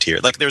everyone to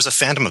tears. Like there's a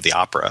Phantom of the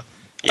Opera.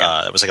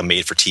 Yeah. It was like a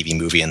made-for-TV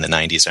movie in the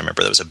 90s. I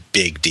remember that was a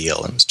big deal,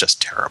 and it was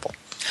just terrible.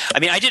 I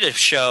mean, I did a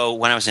show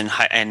when I was in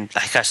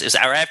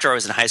after I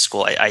was in high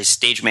school. I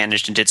stage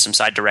managed and did some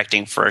side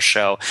directing for a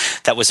show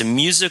that was a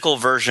musical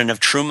version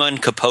of Truman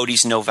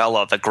Capote's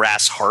novella, The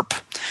Grass Harp.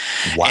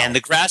 Wow. And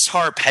The Grass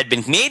Harp had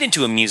been made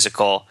into a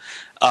musical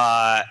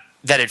that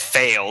had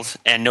failed,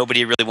 and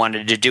nobody really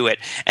wanted to do it.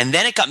 And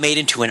then it got made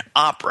into an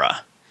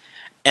opera.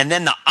 And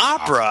then the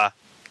opera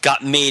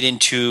got made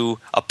into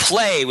a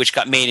play, which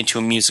got made into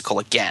a musical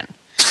again.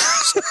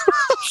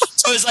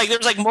 So it was like there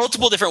was like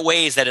multiple different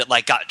ways that it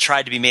like got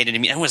tried to be made into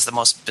music. It was the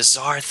most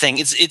bizarre thing.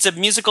 It's a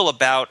musical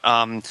about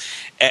a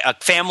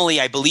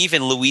family, I believe,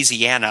 in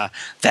Louisiana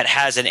that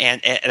has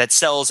that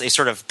sells a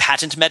sort of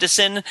patent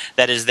medicine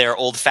that is their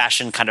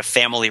old-fashioned kind of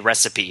family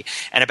recipe,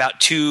 and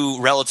about 2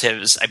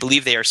 relatives, I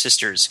believe they are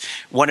sisters,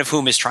 one of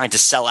whom is trying to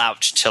sell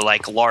out to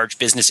like large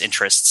business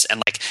interests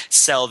and like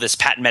sell this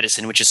patent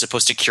medicine which is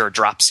supposed to cure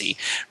dropsy,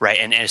 right?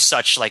 And as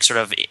such, like sort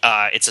of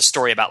it's a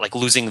story about like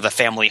losing the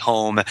family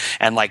home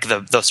and like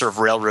the sort of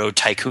railroad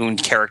tycoon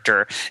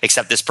character,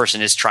 except this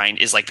person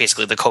is like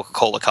basically the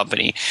Coca-Cola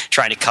company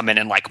trying to come in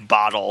and like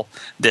bottle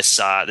this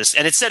and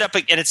it's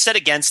set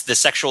against the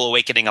sexual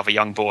awakening of a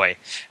young boy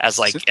as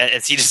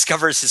he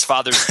discovers his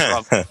father's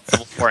drum.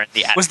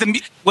 Was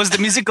the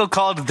musical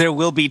called There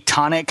Will Be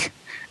Tonic?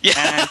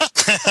 Yeah.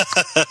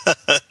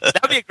 That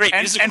would be a great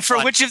musical. And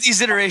for which of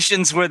these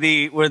iterations were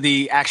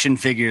the action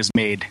figures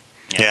made?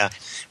 Yeah.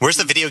 Where's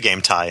the video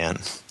game tie-in?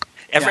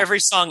 Every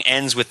song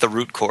ends with the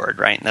root chord,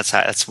 right? And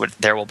that's what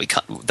There Will Be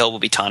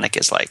Tonic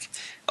is like.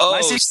 Oh,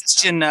 my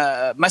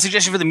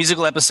suggestion for the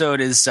musical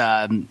episode is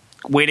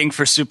Waiting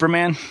for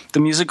Superman, the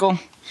musical,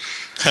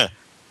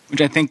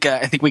 which I think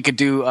we could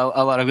do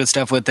a lot of good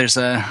stuff with. There's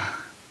a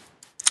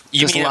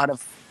lot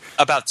of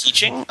about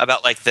teaching,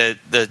 about like the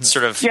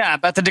sort of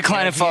about the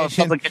decline of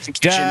public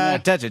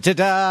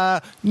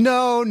education.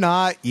 No,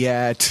 not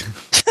yet.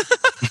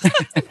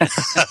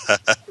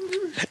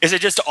 Is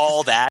it just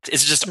all that?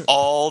 Is it just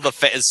all the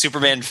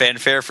Superman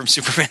fanfare from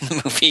Superman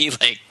the movie,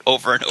 like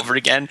over and over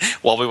again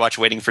while we watch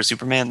Waiting for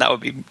Superman? That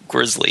would be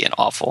grisly and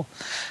awful.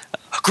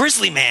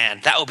 Grizzly Man,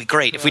 that would be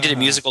great if we did a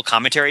musical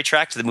commentary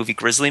track to the movie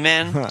Grizzly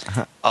Man.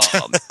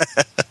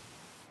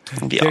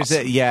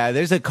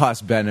 There's a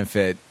cost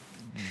benefit.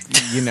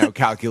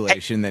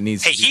 Calculation that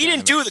needs to be he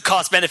didn't do the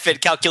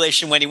cost-benefit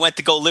calculation when he went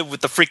to go live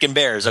with the freaking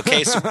bears,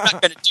 okay? So we're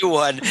not going to do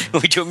one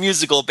when we do a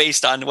musical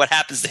based on what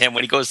happens to him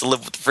when he goes to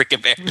live with the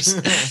freaking bears.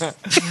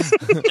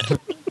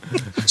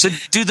 So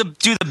do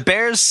the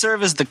bears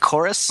serve as the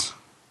chorus?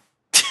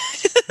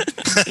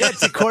 Yeah,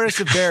 it's a chorus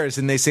of bears,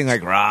 and they sing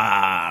like,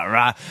 rah,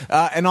 rah.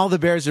 And all the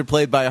bears are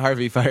played by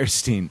Harvey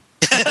Fierstein.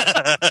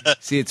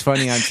 See, it's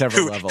funny on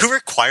several levels. Who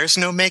requires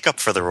no makeup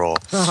for the role?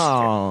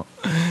 Oh.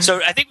 So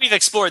I think we've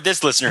explored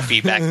this listener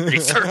feedback pretty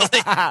thoroughly.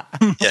 Yeah.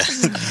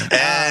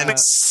 And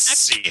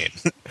scene.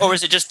 Or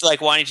was it just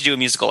like wanting to do a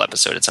musical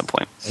episode at some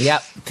point?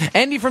 Yep.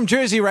 Andy from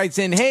Jersey writes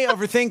in, "Hey,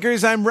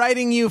 Overthinkers, I'm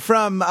writing you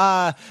from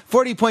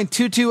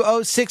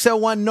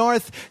 40.220601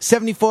 North,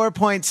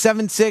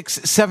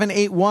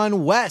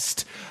 74.76781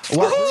 West.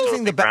 While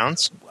losing the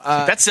Browns.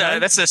 That's a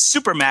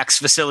Supermax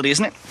facility,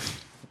 isn't it?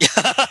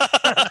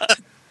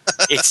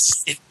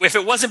 If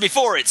it wasn't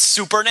before, it's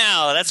super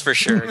now. That's for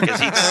sure. Because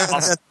he's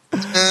awesome.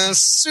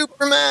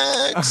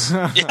 Supermax.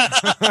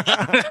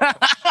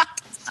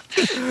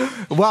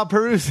 While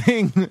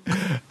perusing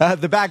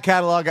the back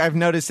catalog, I've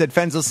noticed that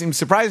Fenzel seems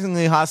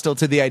surprisingly hostile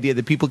to the idea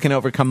that people can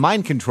overcome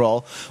mind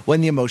control when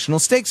the emotional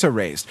stakes are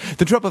raised.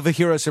 The trope of a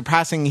hero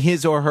surpassing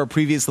his or her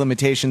previous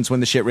limitations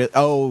when the shit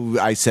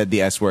I said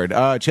the S word.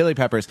 Chili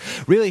peppers.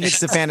 Really hits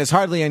the fan is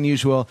hardly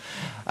unusual.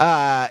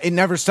 It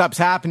never stops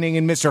happening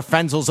in Mr.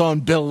 Fenzel's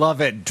own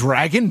beloved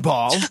Dragon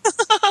Ball.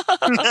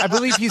 I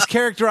believe he's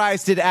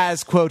characterized it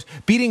as, quote,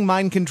 beating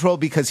mind control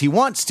because he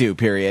wants to,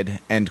 period,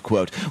 end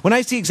quote. When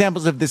I see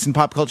examples of this in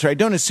pop culture, I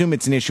don't assume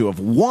it's an issue of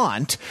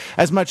want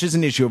as much as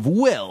an issue of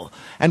will.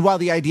 And while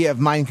the idea of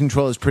mind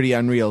control is pretty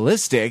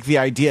unrealistic, the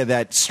idea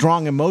that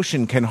strong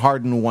emotion can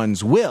harden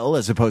one's will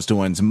as opposed to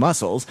one's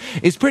muscles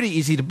is pretty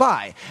easy to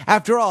buy.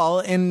 After all,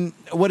 in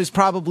what is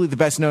probably the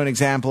best known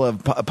example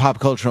of pop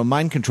cultural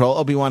mind control,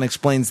 Obi-Wan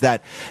explains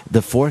that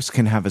the Force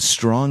can have a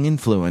strong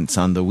influence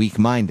on the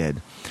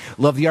weak-minded.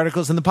 Love the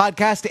articles in the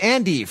podcast.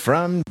 Andy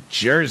from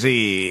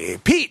Jersey.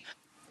 Pete.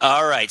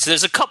 All right, so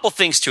there's a couple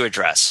things to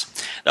address.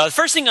 The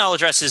first thing I'll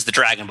address is the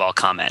Dragon Ball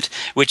comment,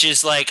 which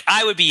is like,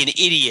 I would be an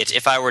idiot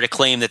if I were to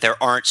claim that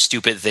there aren't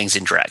stupid things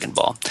in Dragon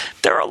Ball.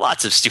 There are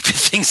lots of stupid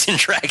things in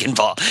Dragon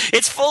Ball.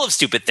 It's full of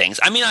stupid things.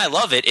 I mean, I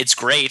love it. It's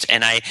great,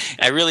 and I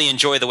really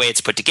enjoy the way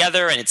it's put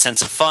together and its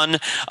sense of fun.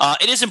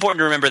 It is important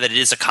to remember that it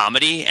is a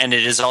comedy, and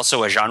it is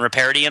also a genre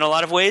parody in a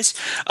lot of ways.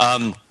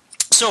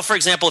 So, for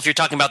example, if you're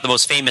talking about the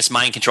most famous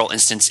mind control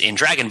instance in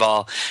Dragon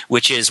Ball,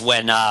 which is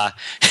when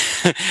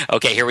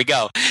okay, here we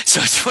go.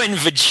 So it's when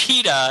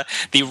Vegeta,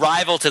 the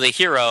rival to the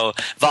hero,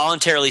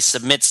 voluntarily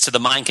submits to the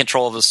mind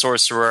control of the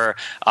sorcerer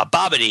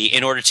Babidi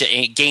in order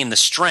to gain the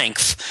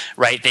strength,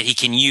 right, that he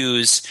can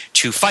use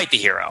to fight the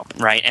hero,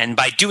 right? And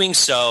by doing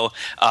so,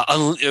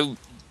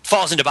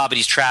 falls into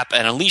Babidi's trap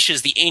and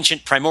unleashes the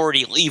ancient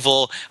primordial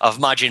evil of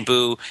Majin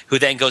Buu, who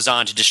then goes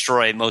on to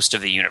destroy most of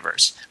the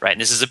universe. Right,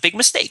 and this is a big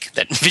mistake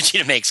that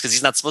Vegeta makes because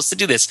he's not supposed to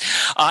do this.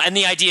 And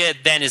the idea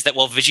then is that,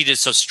 well, Vegeta is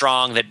so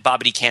strong that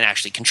Babidi can't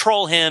actually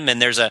control him, and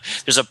there's a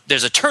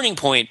turning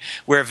point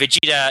where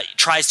Vegeta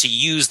tries to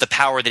use the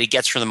power that he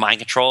gets from the mind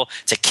control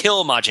to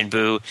kill Majin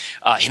Buu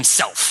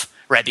himself,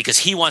 right? Because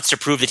he wants to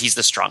prove that he's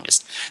the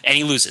strongest, and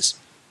he loses.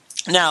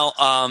 Now,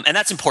 and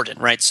that's important,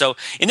 right? So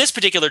in this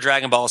particular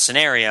Dragon Ball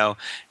scenario,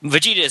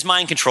 Vegeta is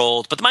mind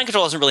controlled, but the mind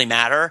control doesn't really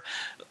matter.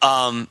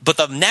 But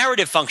the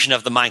narrative function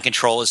of the mind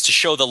control is to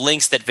show the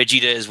lengths that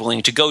Vegeta is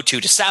willing to go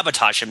to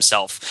sabotage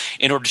himself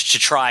in order to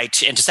try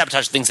to, and to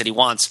sabotage the things that he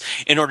wants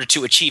in order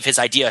to achieve his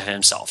idea of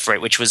himself,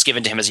 right? Which was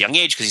given to him as a young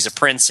age because he's a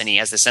prince and he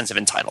has this sense of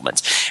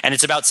entitlement. And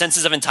it's about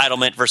senses of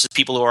entitlement versus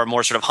people who are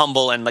more sort of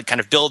humble and like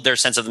kind of build their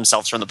sense of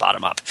themselves from the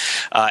bottom up,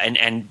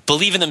 and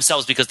believe in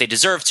themselves because they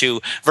deserve to,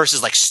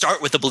 versus like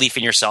start with the belief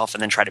in yourself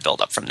and then try to build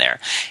up from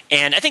there.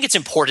 And I think it's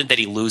important that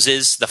he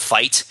loses the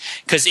fight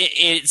because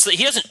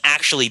he doesn't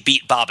actually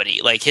beat Babidi.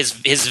 Like his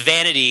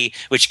vanity,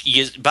 which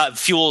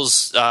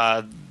fuels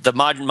the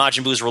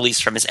Majin Buu's release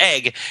from his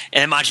egg,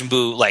 and then Majin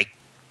Buu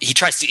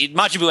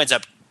Majin Buu ends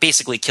up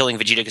basically killing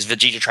Vegeta because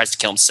Vegeta tries to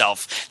kill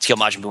himself to kill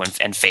Majin Buu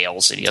and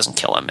fails, and he doesn't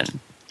kill him and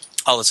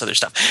all this other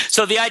stuff.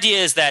 So the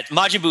idea is that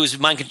Majin Buu's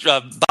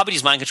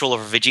Babidi's mind control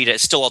over Vegeta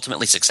is still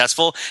ultimately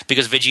successful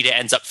because Vegeta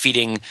ends up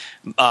feeding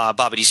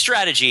Babidi's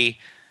strategy.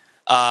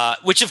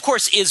 Which, of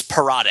course, is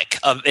parodic.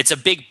 It's a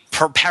big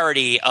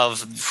parody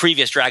of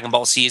previous Dragon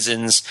Ball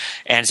seasons,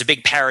 and it's a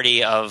big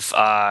parody of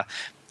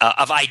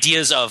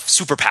ideas of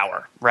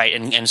superpower, right?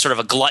 And sort of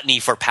a gluttony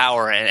for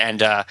power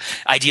and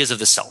ideas of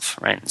the self,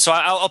 right? So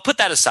I'll put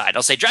that aside.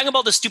 I'll say Dragon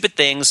Ball does stupid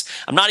things.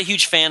 I'm not a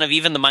huge fan of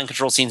even the mind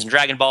control scenes in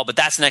Dragon Ball, but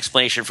that's an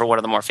explanation for one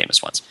of the more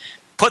famous ones.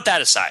 Put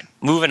that aside.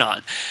 Moving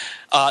on.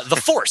 The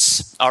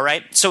Force, all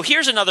right? So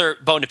here's another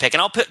bone to pick,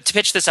 and I'll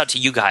pitch this out to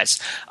you guys.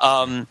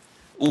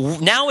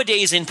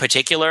 Nowadays, in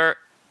particular,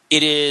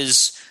 it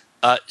is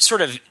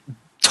sort of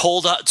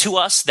told to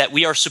us that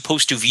we are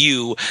supposed to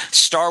view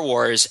Star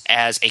Wars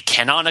as a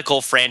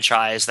canonical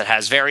franchise that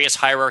has various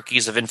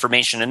hierarchies of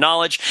information and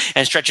knowledge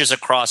and stretches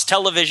across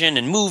television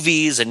and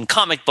movies and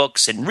comic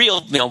books and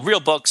real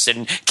books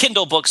and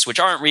Kindle books, which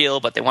aren't real,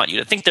 but they want you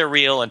to think they're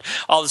real and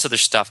all this other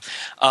stuff.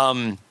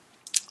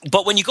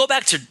 But when you go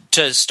back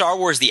to Star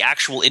Wars, the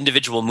actual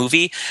individual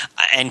movie,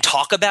 and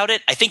talk about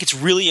it, I think it's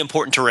really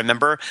important to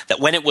remember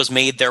that when it was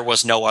made, there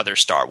was no other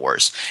Star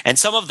Wars. And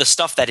some of the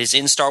stuff that is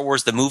in Star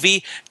Wars, the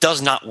movie,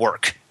 does not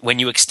work when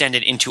you extend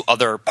it into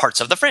other parts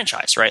of the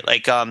franchise, right?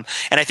 Like, and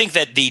I think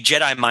that the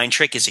Jedi mind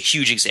trick is a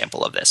huge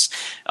example of this.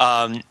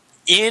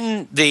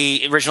 in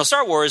the original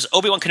Star Wars,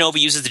 Obi-Wan Kenobi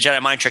uses the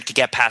Jedi mind trick to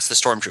get past the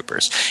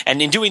stormtroopers.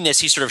 And in doing this,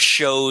 he sort of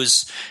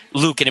shows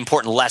Luke an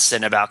important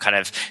lesson about kind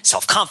of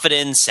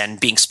self-confidence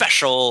and being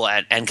special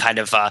and kind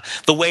of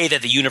the way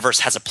that the universe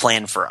has a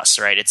plan for us,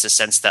 right? It's a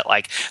sense that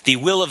like the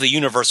will of the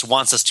universe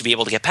wants us to be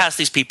able to get past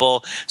these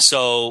people,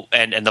 so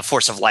and the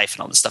force of life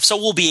and all this stuff. So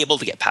we'll be able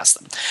to get past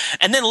them.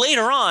 And then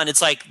later on,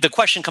 it's like the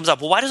question comes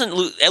up, well, why doesn't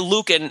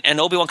Luke and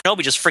Obi-Wan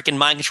Kenobi just freaking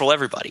mind control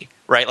everybody,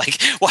 right?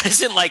 Like, why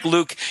doesn't like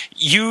Luke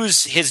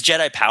use his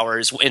Jedi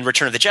powers in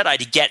Return of the Jedi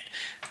to get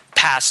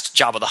past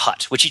Jabba the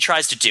Hutt, which he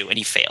tries to do and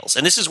he fails.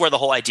 And this is where the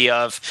whole idea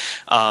of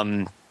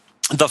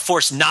the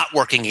Force not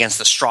working against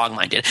the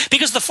strong-minded,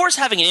 because the Force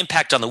having an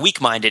impact on the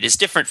weak-minded is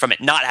different from it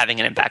not having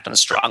an impact on the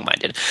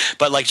strong-minded.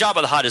 But like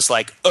Jabba the Hutt is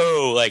like,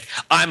 oh, like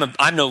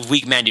I'm no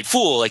weak-minded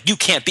fool. Like you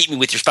can't beat me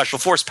with your special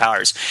Force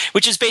powers,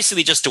 which is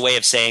basically just a way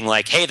of saying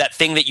like, hey, that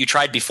thing that you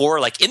tried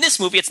before, like in this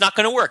movie, it's not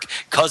going to work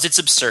because it's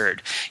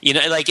absurd. You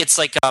know, like it's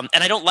like, and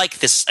I don't like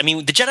this. I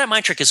mean, the Jedi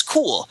mind trick is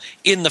cool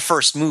in the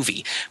first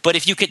movie, but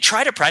if you could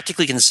try to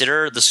practically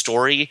consider the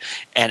story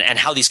and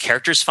how these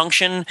characters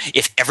function,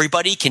 if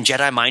everybody can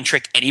Jedi mind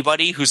trick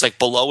anybody who's like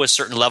below a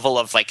certain level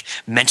of like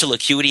mental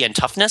acuity and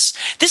toughness,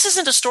 this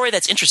isn't a story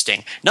that's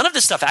interesting. None of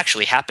this stuff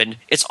actually happened.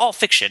 It's all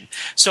fiction.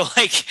 So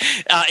like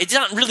it's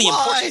not really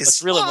important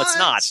what's real and what's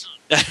not.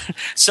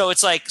 So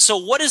it's like, so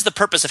what is the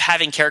purpose of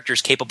having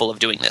characters capable of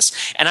doing this?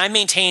 And I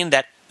maintain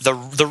that the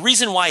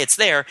reason why it's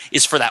there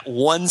is for that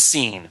one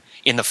scene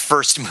in the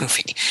first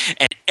movie.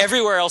 And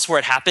everywhere else where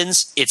it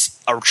happens,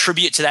 it's a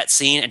tribute to that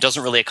scene and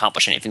doesn't really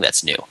accomplish anything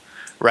that's new.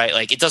 Right?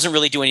 Like it doesn't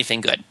really do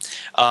anything good.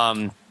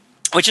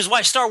 Which is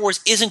why Star Wars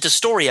isn't a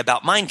story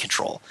about mind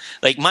control.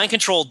 Like mind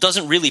control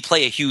doesn't really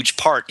play a huge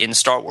part in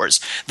Star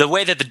Wars. The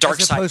way that the dark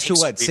side takes to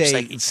what,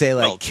 say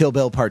like Kill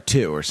Bill Part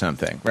 2 or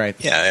something, right?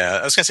 Yeah.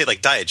 I was going to say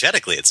like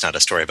diegetically, it's not a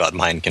story about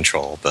mind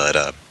control,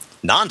 but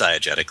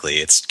non-diegetically,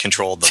 it's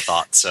controlled the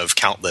thoughts of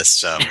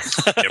countless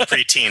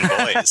preteen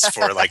boys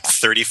for like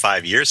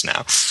 35 years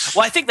now.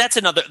 Well, I think that's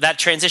that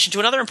transition to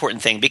another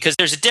important thing, because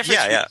there's a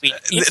difference between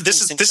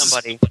influencing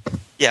somebody.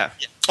 Yeah.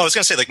 I was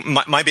going to say, like,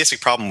 my basic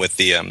problem with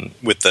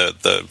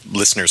the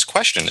listener's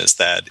question is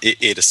that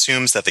it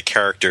assumes that the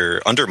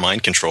character under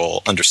mind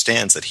control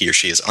understands that he or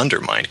she is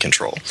under mind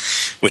control,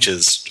 which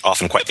is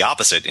often quite the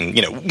opposite. And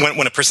you know,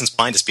 when a person's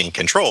mind is being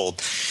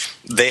controlled,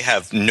 they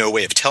have no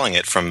way of telling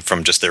it from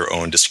just their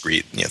own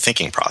discrete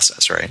thinking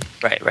process, right?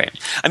 Right.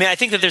 I mean, I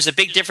think that there's a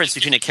big difference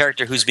between a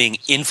character who's being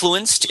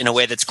influenced in a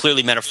way that's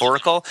clearly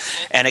metaphorical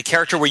and a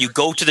character where you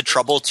go to the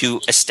trouble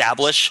to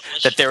establish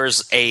that there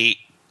is an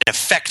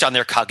effect on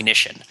their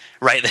cognition,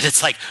 right? That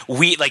it's like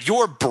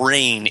your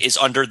brain is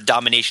under the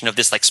domination of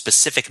this like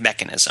specific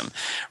mechanism,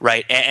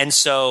 right? And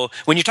so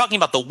when you're talking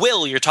about the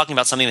will, you're talking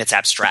about something that's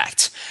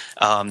abstract.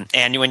 And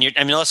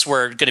unless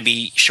we're going to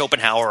be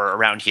Schopenhauer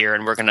around here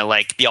and we're going to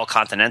like be all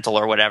continental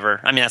or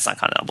whatever. I mean, that's not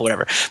continental, but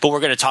whatever. But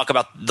we're going to talk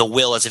about the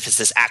will as if it's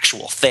this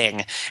actual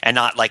thing and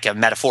not like a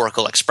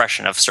metaphorical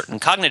expression of certain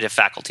cognitive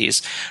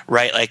faculties,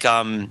 right? Like,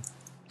 the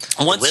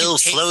will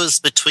flows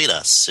between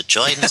us. It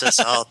joins us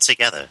all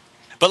together.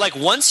 But like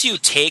once you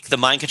take the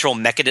mind control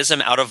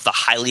mechanism out of the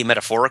highly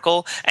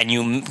metaphorical and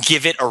you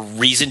give it a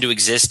reason to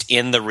exist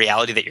in the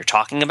reality that you're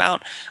talking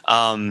about,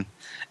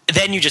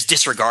 then you just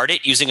disregard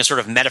it using a sort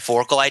of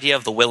metaphorical idea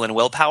of the will and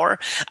willpower.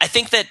 I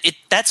think that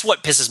that's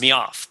what pisses me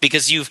off,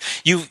 because you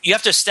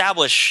have to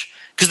establish,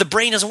 because the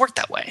brain doesn't work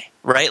that way,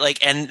 right?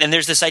 Like and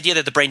there's this idea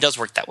that the brain does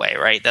work that way,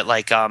 right? That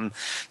like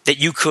that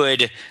you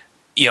could.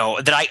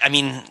 I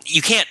mean,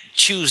 you can't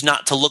choose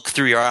not to look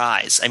through your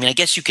eyes. I mean, I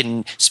guess you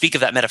can speak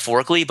of that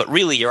metaphorically, but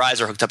really your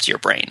eyes are hooked up to your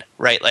brain,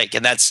 right? Like,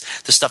 and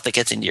that's the stuff that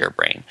gets into your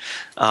brain.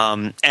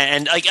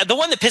 And like the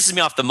one that pisses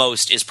me off the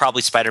most is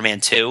probably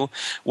Spider-Man 2,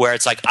 where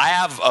it's like I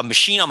have a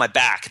machine on my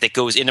back that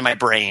goes into my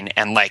brain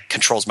and like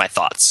controls my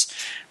thoughts,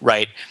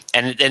 right?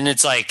 And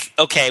it's like,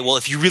 okay, well,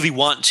 if you really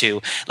want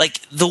to,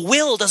 like the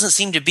will doesn't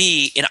seem to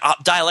be in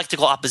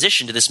dialectical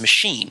opposition to this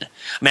machine.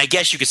 I mean, I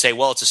guess you could say,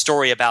 well, it's a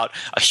story about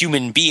a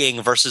human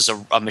being versus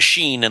a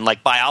machine, and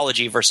like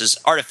biology versus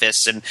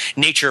artifice and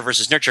nature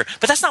versus nurture.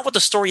 But that's not what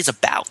the story is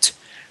about.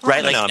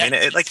 Right? No, I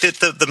mean,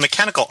 the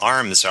mechanical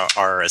arms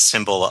are a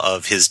symbol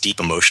of his deep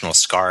emotional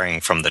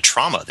scarring from the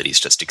trauma that he's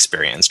just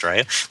experienced,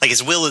 right? Like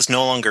his will is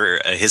no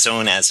longer his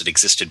own as it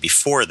existed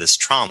before this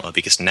trauma,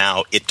 because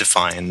now it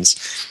defines,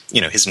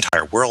 his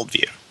entire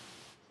worldview.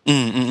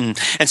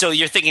 And so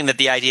you're thinking that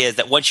the idea is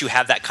that once you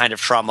have that kind of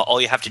trauma,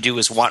 all you have to do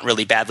is want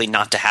really badly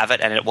not to have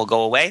it, and it will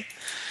go away?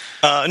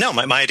 No,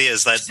 my idea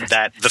is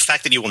that the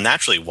fact that you will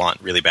naturally want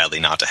really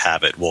badly not to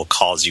have it will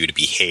cause you to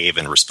behave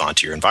and respond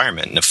to your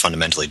environment in a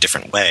fundamentally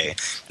different way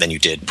than you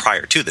did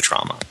prior to the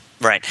trauma.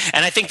 Right.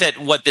 And I think that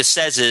what this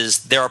says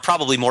is there are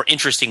probably more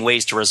interesting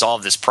ways to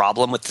resolve this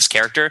problem with this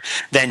character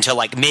than to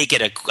like make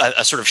it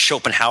a sort of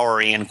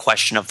Schopenhauerian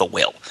question of the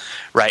will,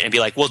 right? And be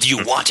like, well, do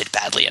you want it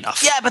badly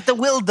enough? Yeah, but the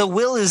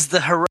will is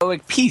the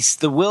heroic piece.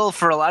 The will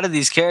for a lot of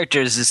these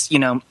characters is,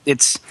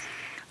 it's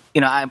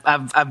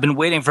I've been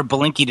waiting for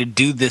Belinkie to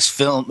do this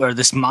film or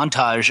this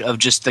montage of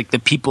just like the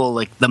people,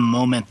 like the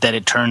moment that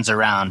it turns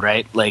around,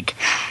 right? Like,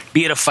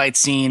 be it a fight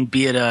scene,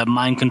 be it a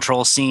mind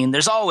control scene,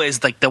 there's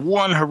always like the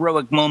one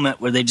heroic moment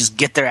where they just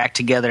get their act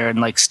together and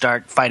like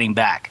start fighting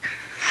back.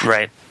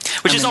 Right.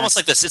 Which is almost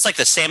like this. It's like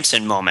the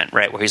Samson moment,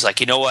 right? Where he's like,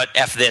 you know what?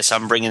 F this.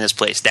 I'm bringing this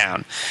place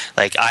down.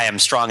 Like, I am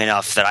strong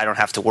enough that I don't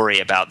have to worry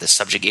about this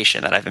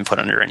subjugation that I've been put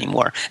under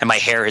anymore. And my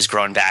hair has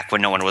grown back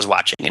when no one was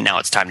watching. And now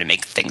it's time to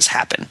make things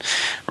happen,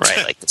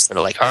 right? Like this sort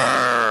of like,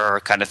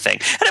 kind of thing.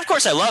 And of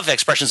course, I love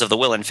expressions of the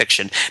will in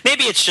fiction.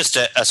 Maybe it's just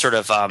a sort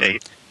of.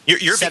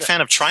 You're a big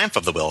fan of Triumph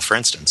of the Will, for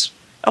instance.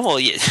 Oh, well,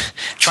 yeah.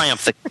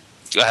 Triumph the.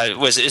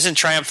 Isn't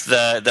Triumph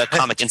the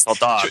comic insult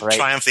dog, right?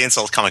 Triumph the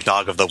insult comic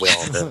dog of the will.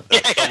 The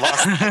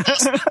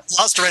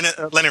lost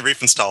Leonard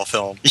Riefenstahl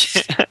film.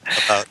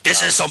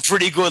 This is some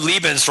pretty good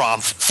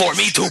Lebensraum for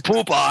me to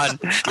poop on.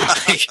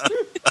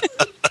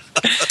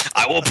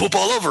 I will poop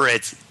all over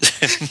it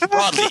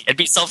broadly and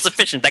be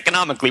self-sufficient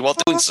economically while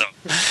doing so.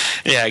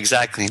 Yeah,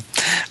 exactly.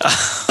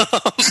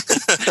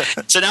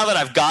 So now that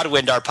I've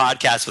Godwined our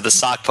podcast with a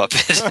sock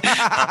puppet.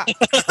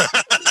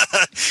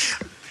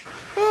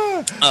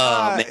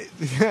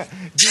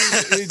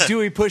 Do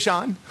we push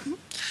on?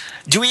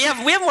 Do we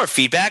have more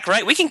feedback,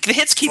 right? The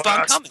hits keep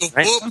on coming,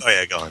 right? Oh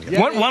yeah, go on.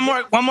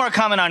 Yeah. One more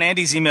comment on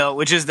Andy's email,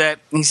 which is that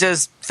he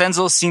says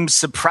Fenzel seems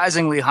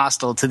surprisingly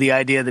hostile to the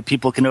idea that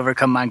people can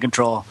overcome mind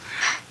control.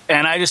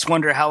 And I just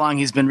wonder how long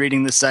he's been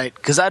reading the site,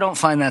 because I don't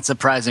find that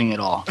surprising at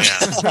all.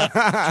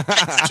 Yeah.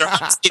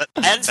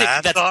 That's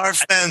our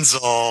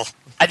Fenzel.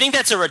 I think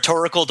that's a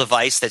rhetorical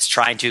device that's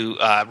trying to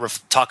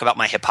talk about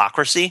my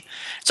hypocrisy.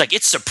 It's like,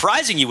 it's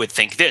surprising you would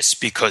think this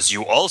because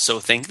you also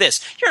think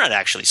this. You're not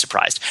actually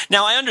surprised.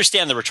 Now, I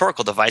understand the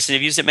rhetorical device, and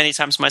I've used it many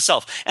times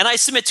myself, and I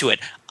submit to it.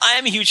 I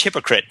am a huge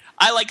hypocrite.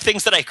 I like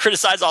things that I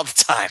criticize all the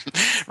time,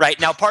 right?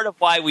 Now, part of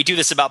why we do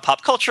this about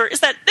pop culture is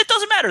that it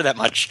doesn't matter that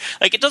much.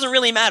 Like, it doesn't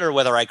really matter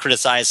whether I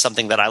criticize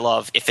something that I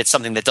love if it's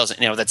something that doesn't,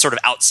 that's sort of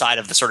outside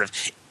of the sort of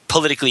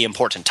politically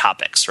important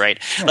topics, right?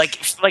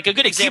 Yes. Like a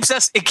good example.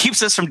 It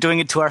keeps us from doing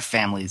it to our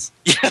families.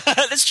 Yeah,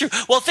 that's true.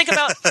 Well, think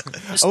about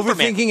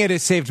overthinking it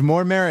has saved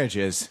more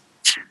marriages.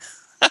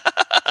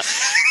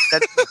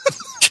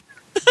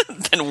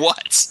 Then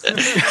what? Then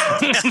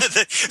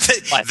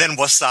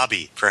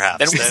wasabi,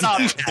 perhaps. Then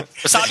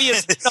wasabi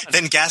is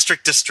then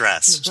gastric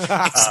distress.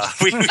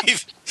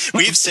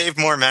 We've saved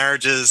more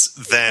marriages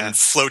than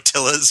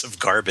flotillas of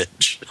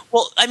garbage.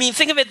 Well, I mean,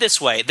 think of it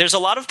this way. There's a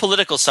lot of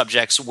political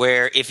subjects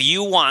where if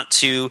you want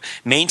to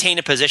maintain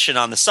a position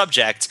on the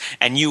subject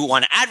and you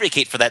want to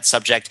advocate for that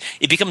subject,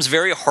 it becomes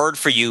very hard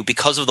for you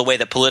because of the way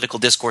that political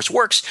discourse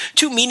works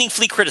to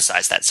meaningfully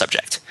criticize that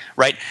subject,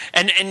 right?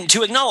 And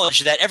to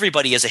acknowledge that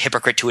everybody is a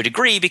hypocrite to a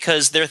degree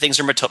because their things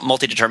are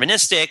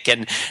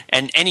multi-deterministic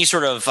and any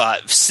sort of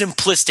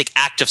simplistic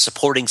act of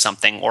supporting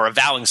something or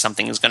avowing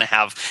something is going to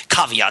have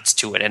caveats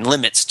to it and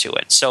limits to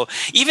it. So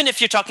even if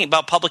you're talking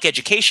about public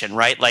education,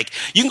 right, like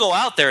you can go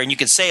out there and you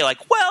can say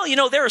like, well,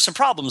 there are some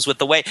problems with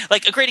the way,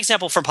 like a great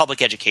example from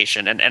public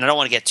education, and I don't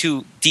want to get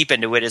too deep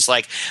into it, is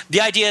like the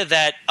idea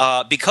that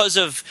because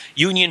of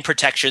union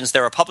protections,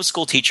 there are public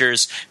school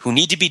teachers who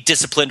need to be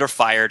disciplined or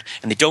fired,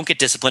 and they don't get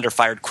disciplined or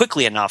fired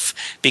quickly enough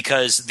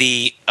because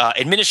the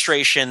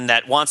administration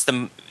that wants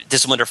them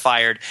disciplined or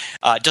fired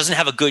doesn't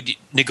have a good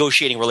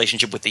negotiating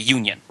relationship with the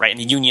union, right? And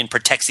the union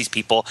protects these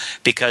people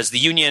because the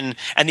union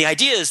 – and the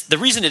idea is the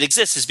reason it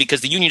exists is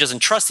because the union doesn't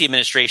trust the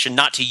administration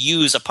not to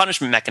use a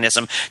punishment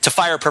mechanism to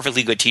fire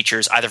perfectly good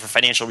teachers either for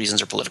financial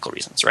reasons or political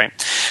reasons, right?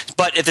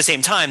 But at the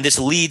same time, this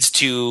leads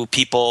to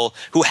people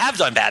who have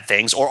done bad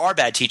things or are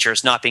bad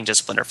teachers not being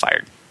disciplined or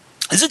fired.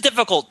 This is a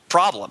difficult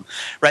problem,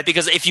 right?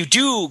 Because if you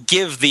do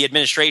give the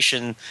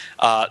administration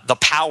the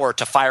power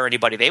to fire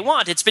anybody they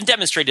want, it's been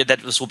demonstrated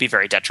that this will be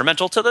very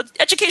detrimental to the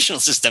educational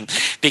system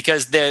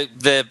because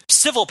the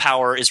civil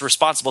power is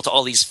responsible to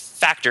all these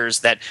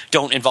factors that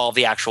don't involve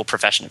the actual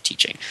profession of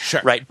teaching,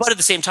 sure. Right? But at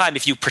the same time,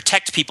 if you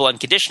protect people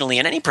unconditionally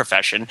in any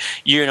profession,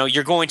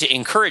 you're going to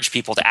encourage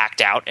people to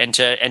act out, and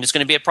it's going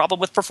to be a problem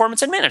with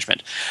performance and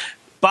management.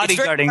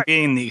 Bodyguarding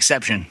being the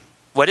exception.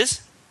 What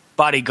is?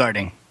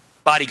 Bodyguarding.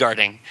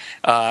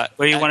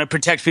 Where you want to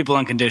protect people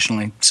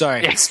unconditionally.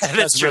 Sorry, yes,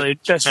 that's really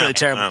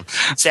terrible.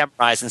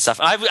 Samurais and stuff.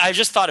 I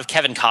just thought of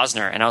Kevin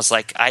Costner, and I was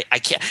like, I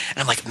can't. And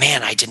I'm like,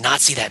 man, I did not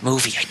see that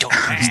movie. I don't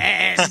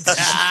understand.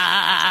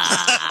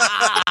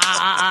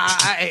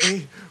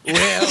 I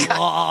will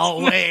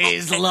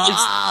always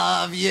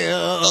love you.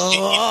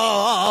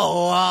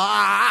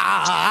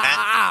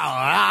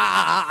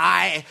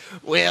 I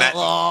will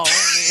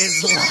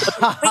always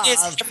love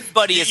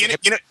everybody.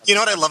 You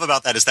know what I love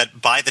about that is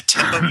that by the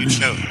tempo you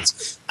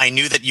chose, I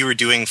knew that you were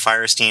doing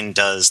Firestein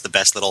Does the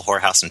Best Little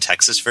Whorehouse in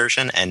Texas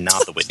version and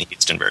not the Whitney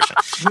Houston version.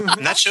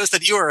 And that shows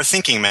that you are a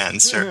thinking man,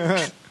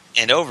 sir.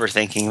 And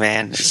overthinking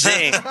man.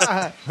 Zing.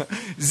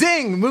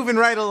 Zing, moving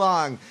right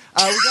along.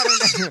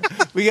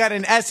 We got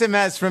an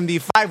SMS from the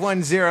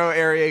 510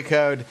 area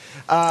code.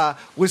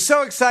 Was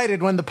so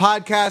excited when the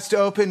podcast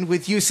opened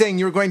with you saying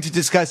you were going to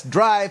discuss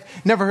Drive.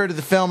 Never heard of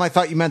the film. I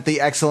thought you meant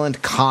the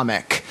excellent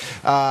comic.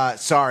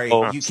 Sorry.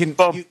 You can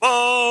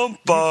Google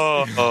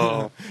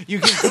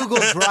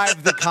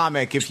Drive the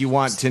comic if you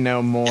want to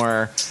know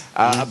more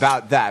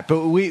about that.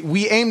 But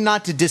we aim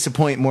not to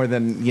disappoint more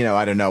than,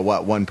 I don't know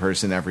what, one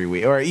person every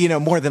week. Or,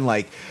 more than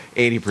like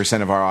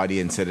 80% of our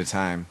audience at a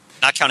time.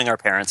 Not counting our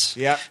parents.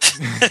 Yep.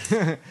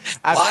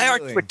 Why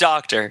aren't you a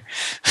doctor?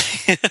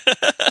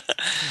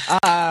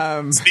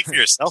 Speak for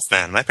yourself,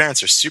 man. My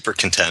parents are super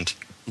content.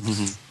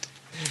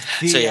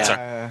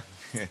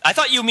 I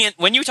thought you meant,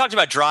 when you talked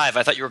about Drive,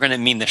 I thought you were going to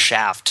mean The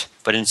Shaft,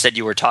 but instead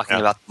you were talking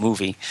about the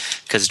movie,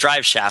 because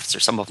Drive shafts are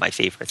some of my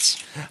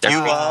favorites.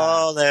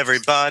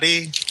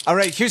 Everybody. All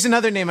right, here's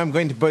another name I'm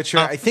going to butcher.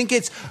 I think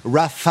it's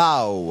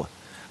Rafał.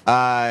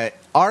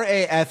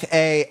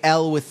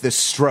 Rafal with the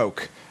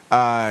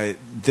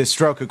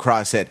stroke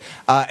across it.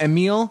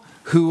 Emil,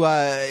 who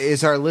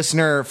is our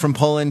listener from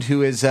Poland,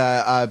 who is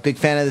a big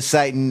fan of the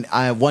site and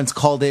once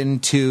called in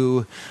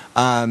to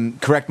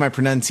correct my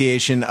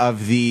pronunciation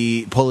of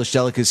the Polish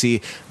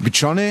delicacy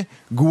pieczone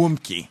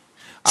gołąbki.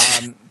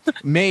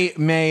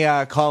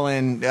 May call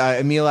in,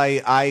 Emil.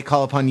 I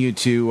call upon you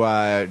to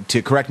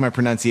correct my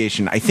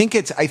pronunciation. I think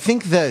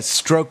the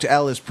stroked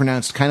L is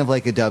pronounced kind of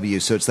like a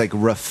W, so it's like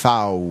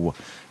Rafał.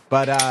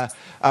 But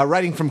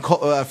writing from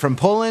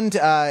Poland,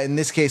 in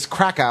this case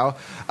Krakow,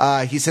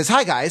 he says,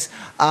 "Hi guys,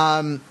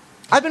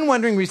 I've been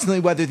wondering recently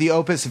whether the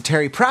opus of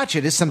Terry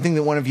Pratchett is something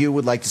that one of you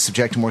would like to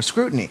subject to more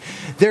scrutiny.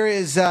 There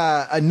is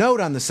a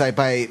note on the site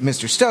by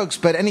Mr. Stokes,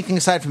 but anything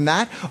aside from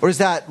that, or is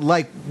that,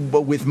 like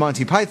with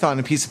Monty Python,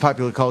 a piece of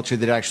popular culture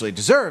that actually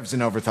deserves an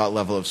overthought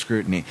level of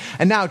scrutiny?"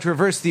 And now, to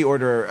reverse the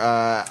order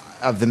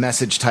of the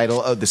message title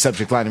of the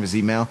subject line of his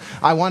email,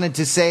 I wanted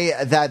to say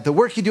that the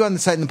work you do on the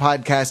site and the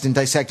podcast in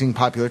dissecting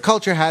popular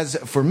culture has,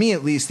 for me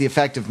at least, the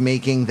effect of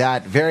making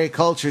that very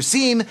culture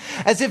seem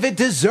as if it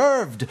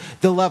deserved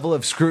the level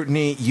of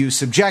scrutiny you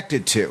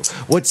subjected to.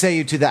 What say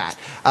you to that?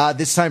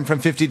 This time from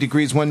 50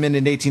 degrees 1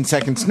 minute 18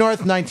 seconds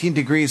north, 19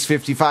 degrees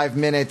 55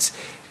 minutes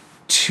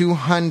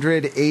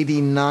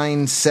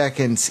 289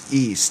 seconds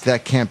east.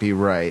 That can't be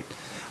right.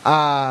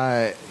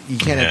 You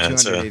can't have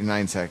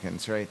 289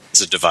 seconds, right?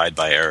 It's a divide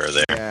by error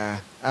there. Yeah.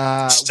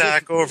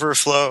 Stack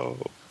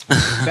Overflow.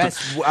 Best,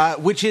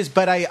 which is,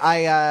 but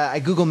I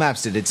Google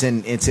Maps it. It's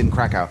in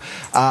Krakow.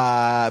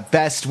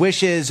 Best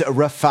wishes,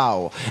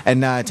 Rafał.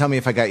 And tell me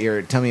if I got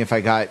your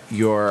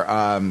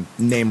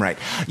name right.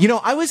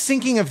 I was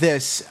thinking of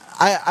this.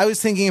 I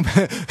was thinking.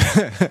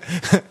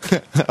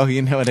 Oh,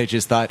 you know what I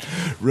just thought?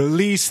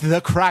 Release the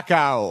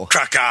Krakow.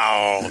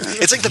 Krakow.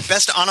 It's like the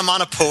best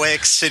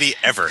onomatopoeic city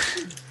ever.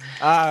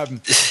 Krakow.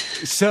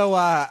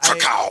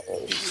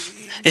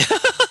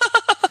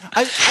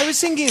 I was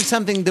thinking of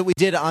something that we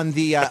did on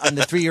the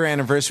 3-year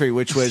anniversary,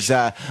 which was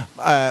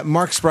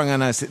Mark sprung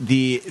on us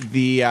the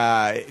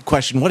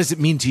question: what does it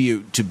mean to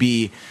you to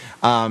be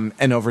an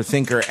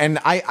overthinker? And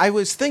I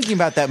was thinking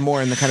about that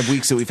more in the kind of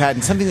weeks that we've had,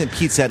 and something that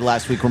Pete said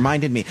last week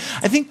reminded me.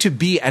 I think to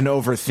be an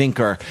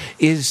overthinker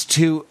is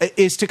to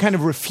kind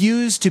of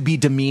refuse to be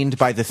demeaned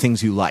by the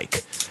things you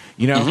like.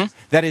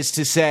 That is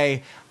to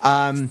say,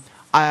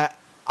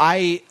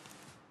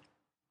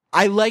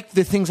 I like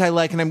the things I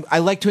like, and I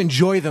like to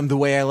enjoy them the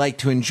way I like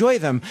to enjoy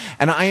them,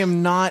 and I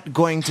am not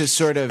going to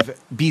sort of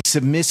be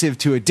submissive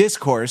to a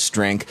discourse,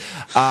 Drink,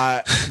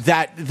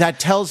 that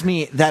tells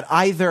me that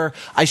either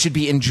I should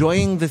be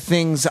enjoying the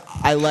things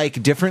I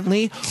like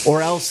differently,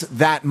 or else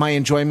that my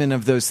enjoyment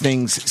of those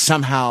things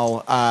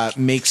somehow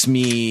makes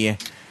me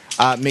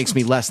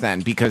less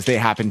than, because they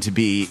happen to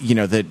be,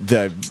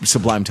 the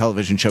sublime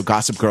television show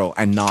Gossip Girl,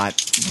 and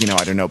not,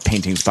 I don't know,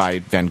 paintings by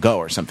Van Gogh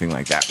or something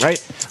like that, right?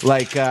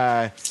 Like,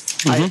 I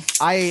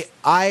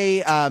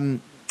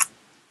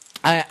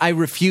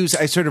refuse.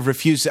 I sort of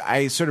refuse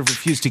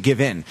to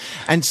give in.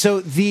 And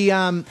so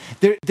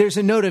there's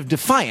a note of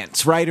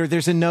defiance, right? Or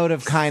there's a note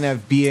of kind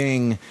of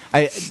being.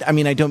 I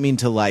mean, I don't mean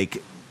to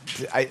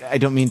I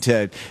don't mean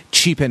to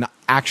cheapen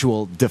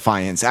actual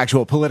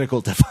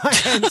political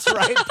defiance,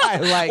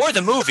 right? Or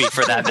the movie,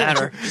 for that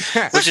matter,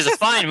 which is a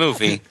fine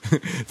movie,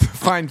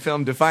 fine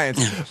film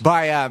Defiance.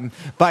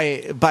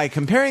 By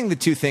comparing the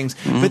two things,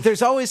 but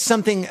there's always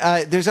something.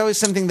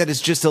 That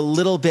is just a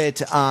little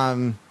bit.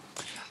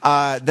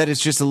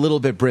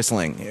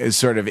 Bristling, is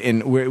sort of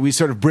we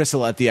sort of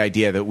bristle at the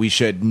idea that we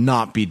should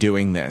not be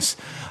doing this.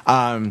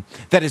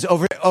 That is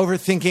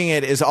overthinking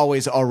it is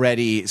always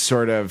already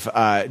sort of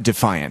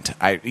defiant.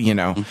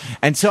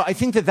 And so I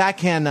think that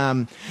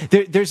can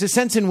there's a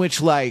sense in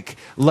which like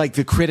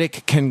the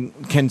critic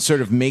can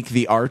sort of make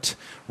the art,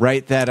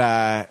 right? That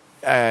I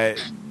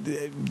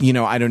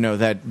don't know,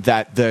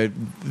 that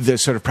the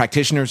sort of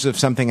practitioners of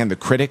something and the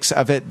critics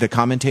of it, the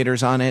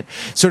commentators on it,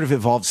 sort of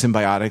evolve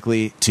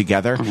symbiotically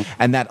together,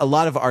 and that a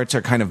lot of arts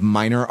are kind of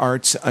minor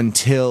arts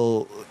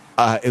until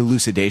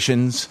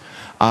elucidations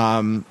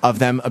of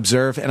them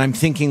observe. And I'm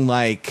thinking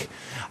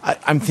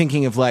I'm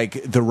thinking of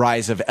like the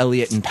rise of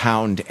Eliot and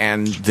Pound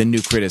and the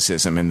new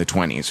criticism in the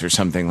 20s or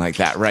something like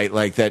that, right?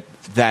 Like that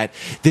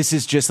this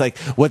is just like,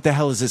 what the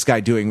hell is this guy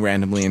doing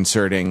randomly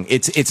inserting?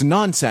 It's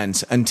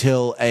nonsense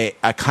until a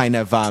kind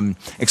of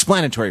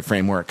explanatory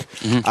framework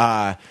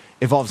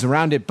evolves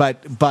around it,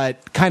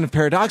 but kind of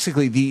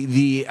paradoxically,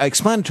 the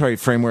explanatory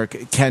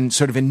framework can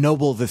sort of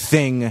ennoble the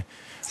thing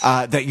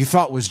that you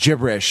thought was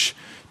gibberish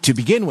to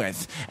begin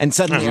with, and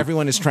suddenly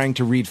everyone is trying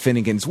to read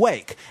Finnegan's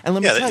Wake. And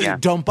let me tell you,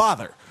 don't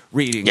bother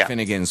reading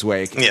Finnegan's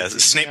Wake. Yeah,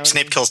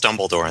 Snape kills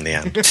Dumbledore in the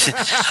end.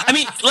 I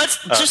mean,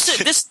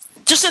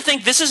 just to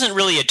think, this isn't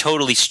really a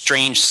totally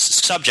strange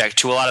subject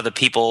to a lot of the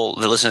people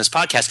that listen to this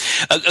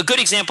podcast. A good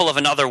example of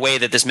another way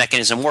that this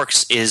mechanism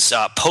works is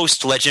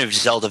post-Legend of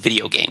Zelda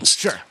video games.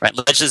 Sure. Right?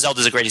 Legend of Zelda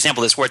is a great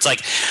example of this, where it's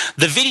like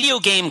the video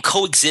game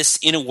coexists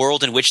in a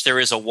world in which there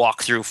is a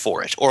walkthrough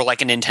for it, or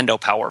like a Nintendo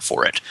Power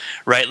for it.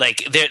 Right?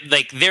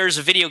 There's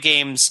video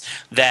games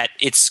that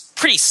it's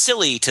pretty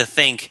silly to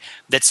think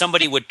that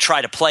somebody would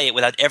try to play it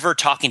without ever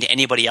talking to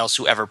anybody else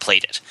who ever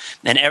played it,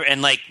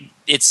 and like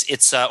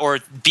it's or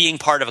being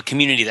part of a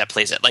community that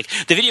plays it. Like,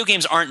 the video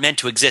games aren't meant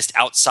to exist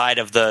outside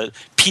of the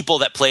people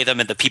that play them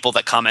and the people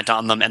that comment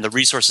on them and the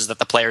resources that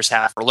the players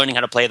have for learning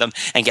how to play them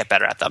and get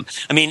better at them.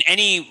 I mean,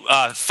 any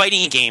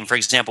fighting game, for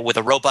example, with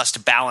a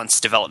robust balance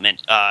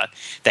development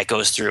that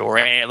goes through, or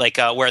like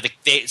where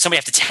somebody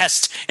have to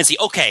test and see,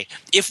 okay,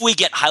 if we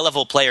get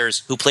high-level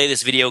players who play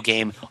this video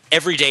game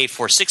every day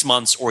for 6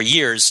 months or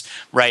years,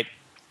 right,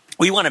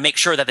 we want to make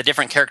sure that the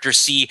different characters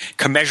see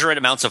commensurate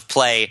amounts of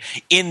play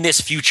in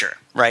this future,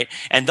 right?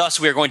 And thus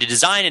we are going to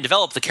design and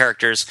develop the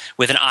characters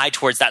with an eye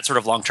towards that sort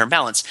of long-term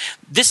balance.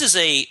 This is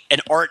an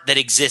art that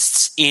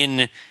exists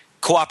in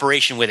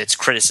cooperation with its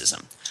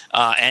criticism.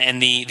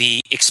 And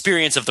the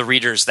experience of the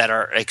readers that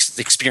are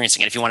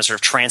experiencing it, if you want to sort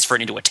of transfer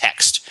it into a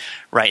text,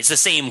 right? It's the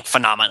same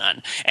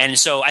phenomenon. And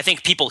so I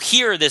think people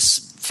hear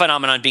this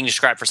phenomenon being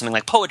described for something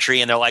like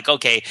poetry, and they're like,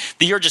 okay,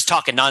 you're just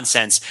talking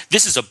nonsense.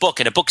 This is a book,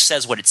 and a book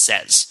says what it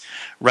says,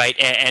 right?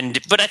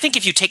 But I think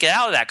if you take it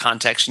out of that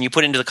context and you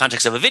put it into the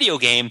context of a video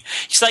game,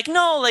 it's like,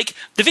 no, like,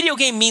 the video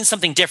game means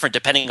something different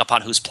depending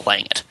upon who's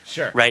playing it.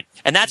 Sure. Right?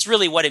 And that's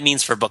really what it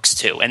means for books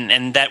too.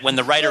 And that when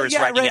the writer is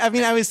writing it, I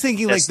mean, I was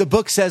thinking, like, the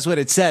book says what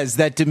it says.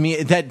 That to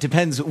me, that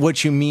depends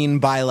what you mean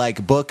by,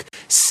 like, book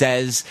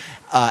says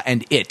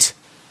and it.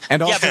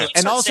 And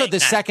also,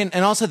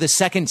 the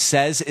second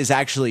says is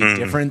actually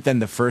different than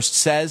the first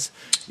says.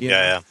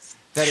 Yeah.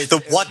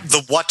 The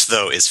what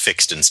though is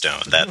fixed in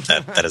stone. That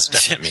is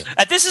definitely.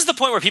 This is the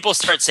point where people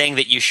start saying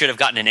that you should have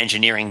gotten an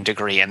engineering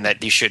degree and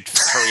that you should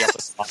hurry up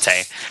with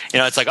latte.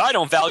 It's like, I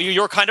don't value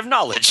your kind of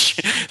knowledge.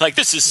 Like,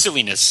 this is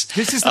silliness.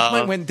 This is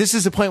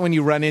the point when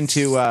you run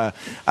into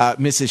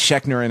Mrs.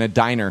 Schechner in a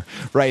diner,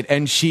 right?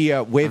 And she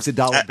waves a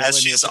dollar bill. As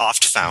she is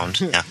oft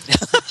found. Yeah.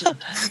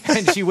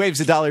 And she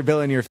waves a dollar bill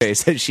in your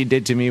face, as she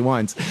did to me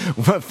once,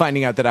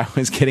 finding out that I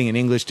was getting an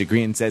English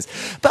degree, and says,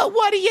 "But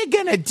what are you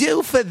gonna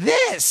do for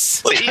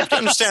this?" Well, you have to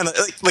understand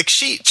that, like,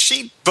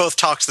 she both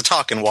talks the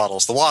talk and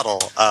waddles the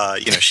waddle.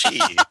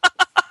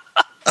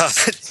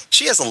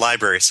 She has a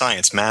library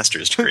science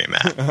master's degree,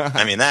 Matt.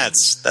 I mean,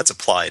 that's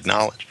applied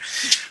knowledge.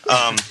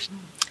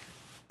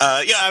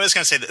 I was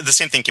going to say the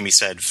same thing can be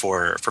said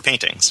for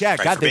paintings. Yeah,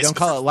 right? God, they don't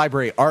call it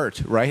library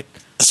art, right?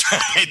 That's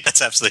right.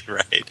 That's absolutely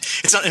right.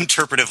 It's not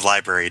interpretive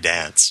library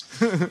dance.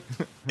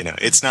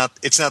 It's not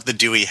the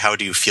Dewey "How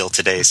do you feel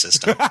today"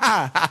 system.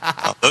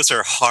 Those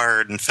are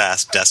hard and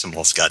fast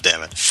decimals. God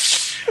damn it.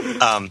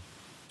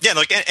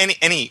 Like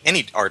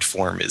any art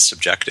form is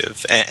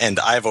subjective, and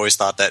I've always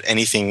thought that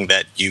anything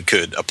that you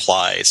could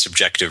apply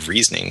subjective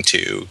reasoning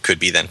to could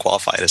be then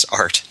qualified as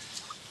art.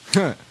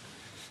 I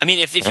mean,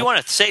 if you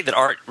want to say that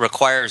art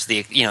requires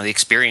the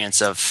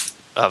experience of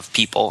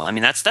people, I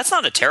mean, that's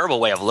not a terrible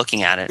way of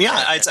looking at it.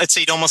 Yeah, I'd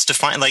say you'd almost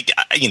define, like,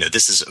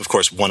 this is, of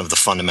course, one of the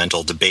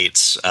fundamental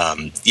debates,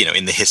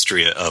 in the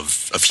history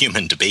of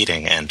human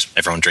debating and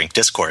everyone drink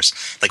discourse,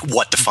 like,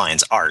 what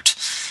defines art?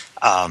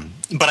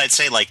 But I'd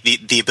say, like,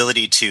 the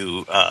ability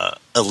to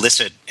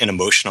elicit an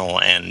emotional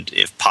and,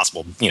 if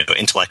possible,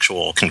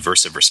 intellectual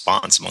conversive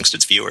response amongst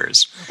its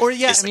viewers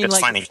is a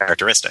defining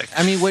characteristic.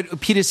 I mean,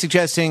 what Pete is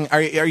suggesting,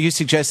 are you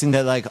suggesting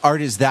that, like,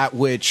 art is that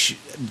which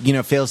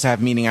fails to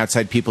have meaning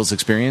outside people's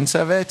experience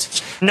of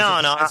it?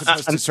 No. As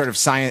opposed to sort of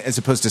science, as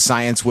opposed to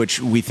science, which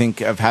we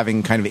think of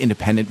having kind of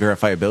independent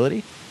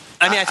verifiability.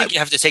 I mean, I think you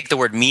have to take the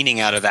word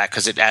meaning out of that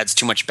because it adds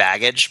too much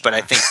baggage. But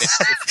I think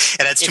that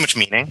it adds too much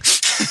meaning.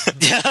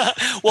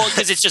 Well,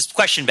 because it's just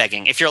question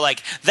begging. If you're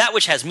like, that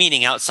which has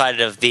meaning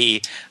outside of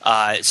the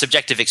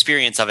subjective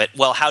experience of it,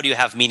 well, how do you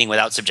have meaning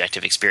without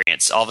subjective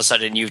experience? All of a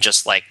sudden, you've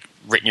just like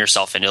written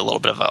yourself into a little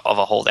bit of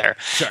a hole there,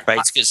 sure. Right?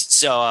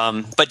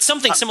 But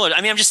something similar. I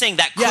mean, I'm just saying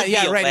that could be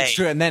a right. way. It's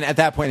true. And then at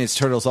that point, it's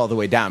turtles all the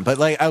way down. But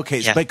like,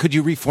 okay, but could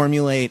you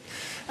reformulate?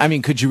 I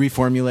mean, could you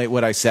reformulate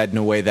what I said in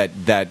a way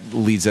that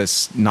leads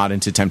us not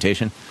into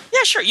temptation?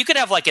 Yeah, sure. You could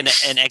have like an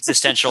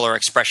existential or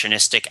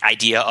expressionistic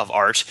idea of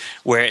art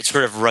where it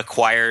sort of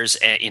requires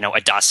a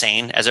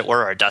Dasein, as it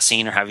were, or a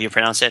Dasein, or however you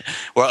pronounce it,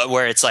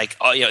 where it's like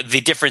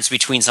the difference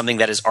between something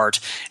that is art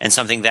and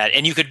something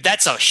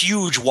that's a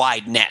huge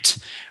wide net,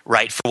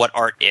 right, for what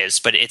art is,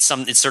 but it's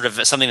sort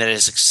of something that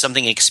is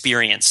something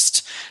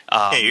experienced.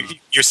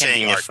 You're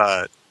saying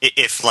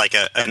if like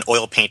an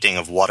oil painting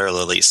of water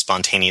lilies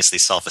spontaneously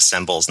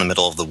self-assembles in the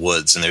middle of the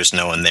woods and there's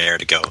no one there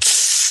to go,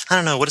 I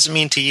don't know, what does it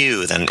mean to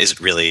you? Then is it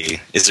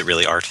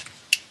really art?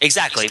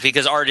 Exactly,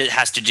 because art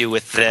has to do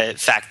with the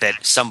fact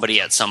that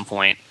somebody at some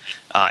point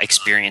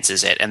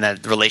experiences it, and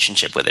that the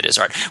relationship with it is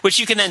art. Which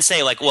you can then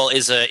say, like, well,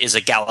 is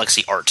a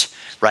galaxy art,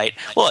 right?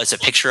 Well, it's a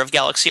picture of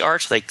galaxy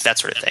art, like that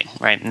sort of thing,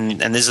 right?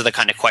 And these are the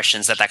kind of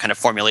questions that kind of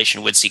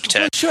formulation would seek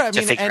to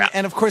figure out.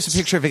 And of course, a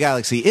picture of a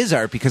galaxy is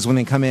art because when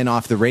they come in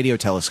off the radio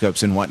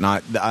telescopes and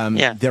whatnot,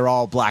 they're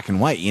all black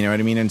and white. You know what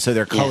I mean? And so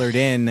they're colored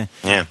in.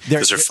 Yeah,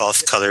 those are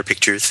false color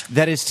pictures.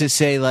 That is to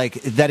say,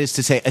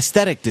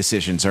 aesthetic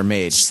decisions are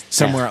made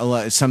somewhere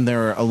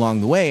along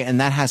the way, and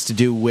that has to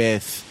do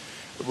with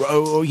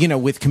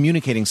with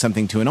communicating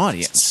something to an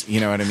audience. You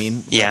know what I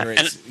mean? Yeah.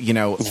 Whether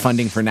it's,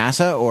 funding for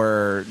NASA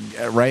or,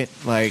 right?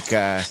 Like,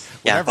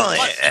 whatever.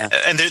 Well,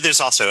 and there's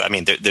also,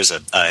 there's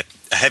a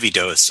heavy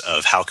dose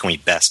of how can we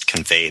best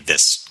convey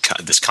this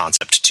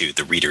concept to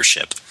the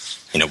readership,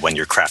 when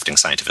you're crafting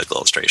scientific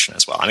illustration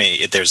as well. I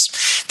mean, there's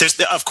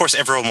of course,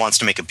 everyone wants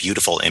to make a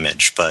beautiful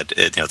image, but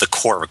the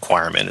core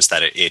requirement is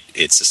that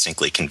it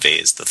succinctly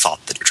conveys the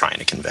thought that you're trying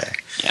to convey.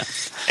 Yeah.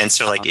 And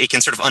so, it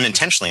can sort of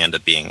unintentionally end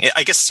up being,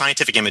 I guess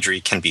scientific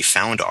imagery can be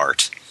found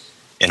art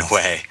in a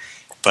way,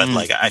 but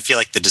I feel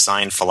like the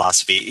design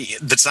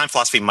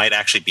philosophy might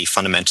actually be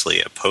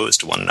fundamentally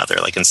opposed to one another.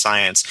 Like in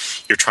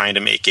science, you're trying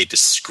to make a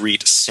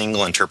discrete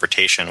single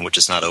interpretation which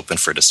is not open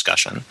for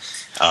discussion,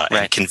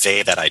 and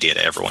convey that idea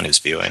to everyone who's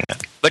viewing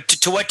it. But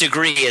to what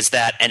degree is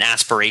that an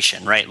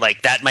aspiration, right?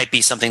 Like that might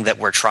be something that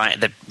we're trying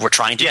to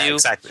do. Yeah,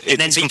 exactly.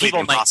 It's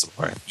completely impossible.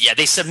 Right? Yeah,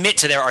 they submit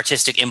to their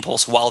artistic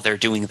impulse while they're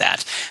doing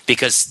that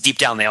because deep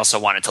down they also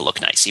want it to look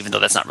nice, even though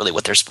that's not really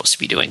what they're supposed to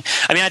be doing.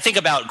 I mean, I think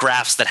about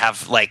graphs that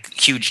have like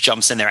huge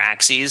jumps in their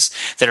axes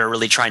that are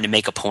really trying to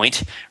make a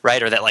point,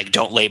 right? Or that like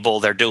don't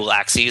label their dual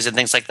axes and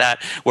things like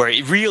that. Where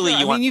it really,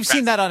 you've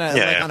seen that on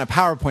a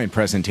PowerPoint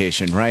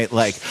presentation, right?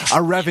 Like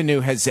our revenue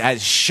has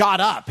shot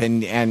up,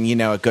 and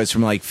it goes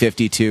from like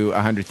 50 to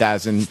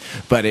 100,000,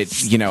 but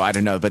I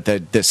don't know, but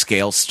the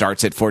scale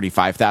starts at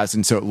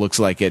 45,000, so it looks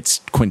like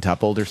it's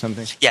quintupled or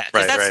something. Yeah,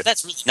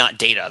 that's really not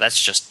data.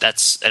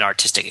 That's an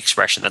artistic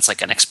expression. That's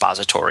like an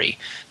expository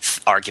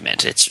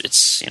argument.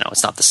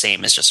 It's not the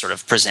same as just sort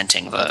of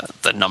presenting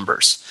the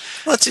numbers.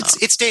 Well,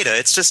 it's data.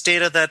 It's just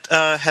data that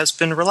has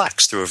been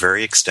relaxed through a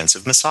very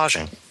extensive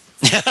massaging.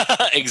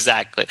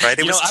 Exactly. Right?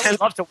 I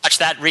would love to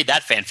read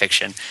that fan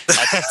fiction.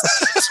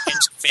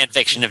 Fan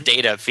fiction of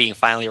data being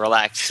finally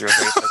relaxed through a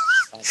very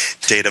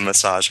data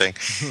massaging.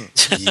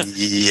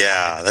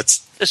 Yeah,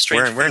 that's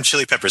we're in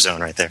Chili Pepper Zone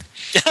right there.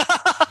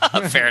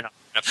 Fair enough.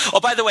 Oh,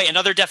 by the way,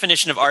 another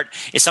definition of art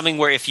is something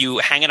where if you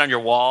hang it on your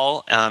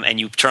wall and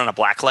you turn on a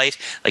black light,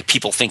 like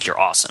people think you're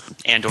awesome,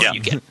 and or you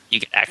get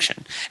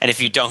action. And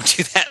if you don't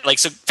do that, like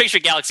so, picture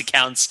galaxy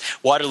counts,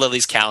 water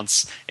lilies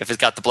counts. If it's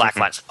got the black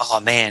lights, oh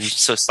man,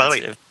 so sensitive.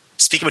 By the way,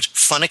 speaking of which,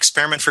 fun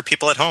experiment for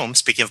people at home.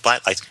 Speaking of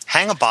black lights,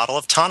 hang a bottle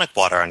of tonic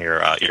water on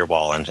your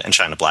wall and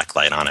shine a black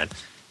light on it.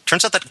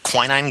 Turns out that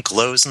quinine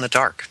glows in the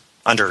dark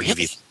under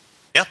UV.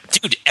 Yeah,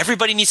 dude,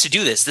 everybody needs to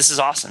do this. This is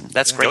awesome.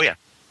 That's great. Oh yeah.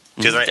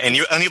 Right. And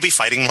you'll be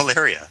fighting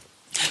malaria.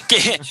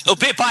 Oh,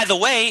 by the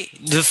way,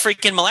 the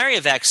freaking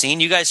malaria vaccine.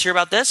 You guys hear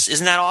about this?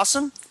 Isn't that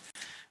awesome?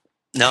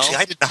 No, actually,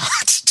 I did not.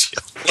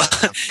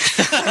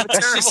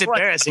 That's just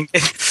embarrassing.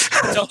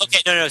 So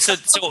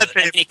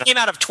it came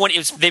out of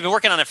 20. They've been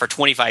working on it for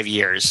 25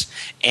 years,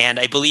 and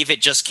I believe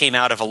it just came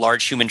out of a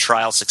large human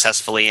trial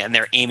successfully, and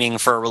they're aiming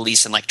for a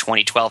release in like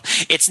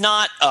 2012. It's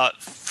not a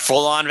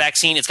full-on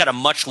vaccine. It's got a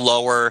much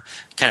lower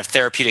kind of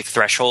therapeutic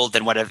threshold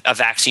than what a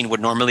vaccine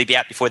would normally be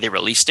at before they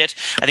released it.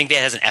 I think that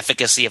has an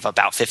efficacy of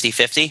about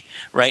 50-50,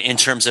 right, in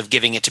terms of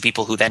giving it to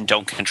people who then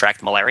don't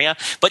contract malaria.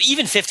 But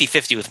even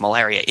 50-50 with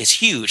malaria is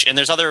huge, and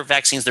there's other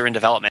vaccines that are in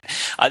development.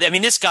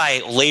 This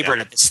guy labored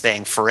at this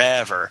thing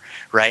forever,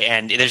 right,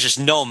 and there's just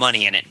no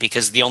money in it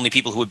because the only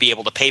people who would be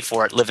able to pay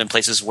for it live in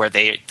places where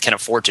they can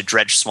afford to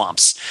dredge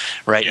swamps,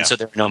 right, and so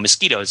there are no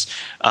mosquitoes.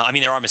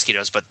 There are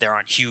mosquitoes, but there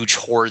aren't huge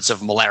hordes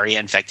of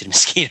malaria-infected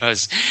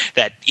mosquitoes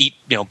that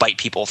bite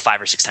people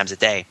 5 or 6 times a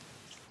day.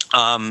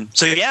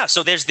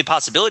 So there's the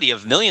possibility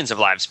of millions of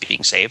lives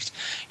being saved,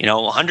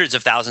 hundreds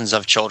of thousands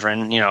of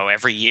children,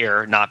 every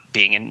year not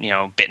being,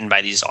 bitten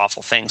by these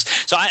awful things.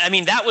 So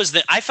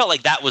I felt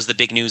like that was the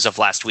big news of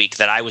last week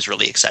that I was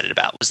really excited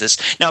about was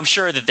this. Now I'm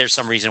sure that there's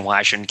some reason why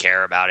I shouldn't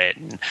care about it.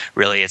 And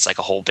really it's like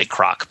a whole big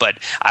crock, but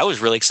I was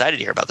really excited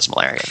to hear about this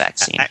malaria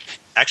vaccine.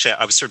 Actually,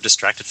 I was sort of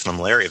distracted from the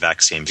malaria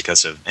vaccine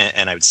because of,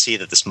 and I would see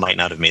that this might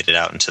not have made it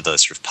out into the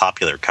sort of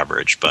popular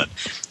coverage, but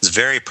it's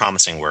very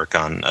promising work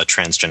on a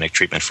transgenic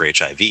treatment for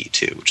HIV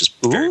too, which is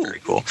very, very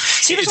cool.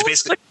 See, it's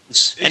basically,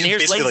 and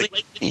here's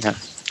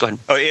Go ahead.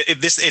 Oh,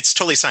 it's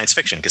totally science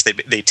fiction because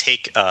they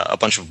take a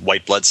bunch of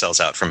white blood cells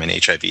out from an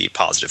HIV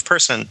positive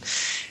person,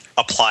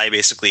 apply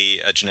basically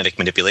a genetic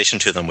manipulation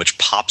to them, which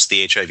pops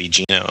the HIV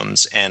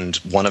genomes, and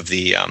one of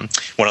the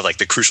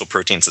crucial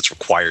proteins that's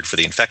required for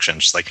the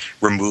infection just like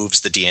removes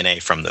the DNA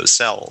from those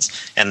cells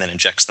and then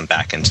injects them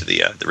back into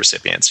the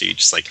recipient. So you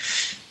just like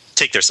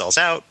take their cells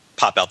out,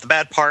 pop out the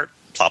bad part,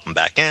 plop them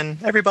back in.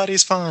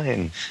 Everybody's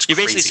fine. You're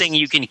basically saying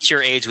you can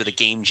cure AIDS with a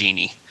game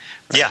genie.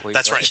 Right? Yeah,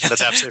 that's right.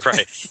 That's absolutely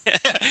right.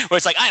 Where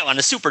it's like, I want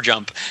a super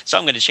jump, so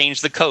I'm going to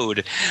change the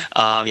code.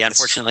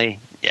 Unfortunately,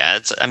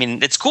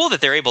 it's cool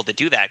that they're able to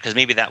do that because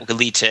maybe that could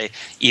lead to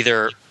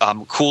either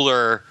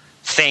cooler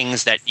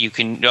things that you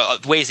can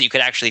ways that you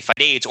could actually fight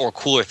AIDS, or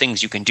cooler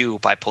things you can do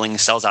by pulling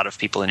cells out of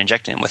people and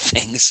injecting them with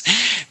things.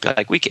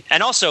 Like we could,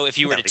 and also if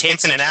you were to take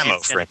infinite ammo,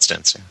 for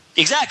instance.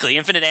 Exactly,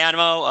 infinite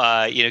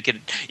ammo.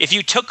 If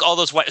you took all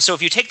those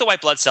if you take the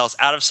white blood cells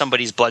out of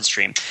somebody's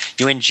bloodstream,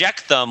 you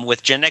inject them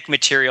with genetic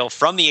material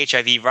from the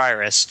HIV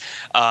virus,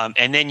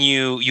 and then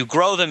you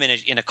grow them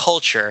in a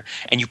culture,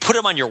 and you put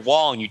them on your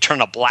wall, and you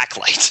turn a black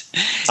light.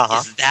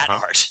 Is that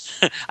art?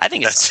 I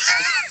think it's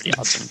pretty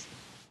awesome.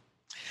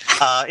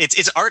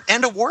 It's art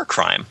and a war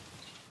crime.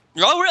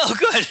 Oh, real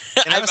good.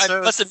 I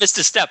must have missed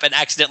a step and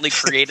accidentally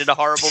created a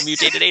horrible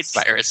mutated AIDS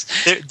virus.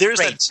 There's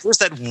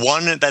that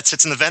one that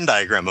sits in the Venn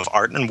diagram of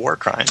art and war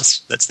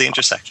crimes. That's the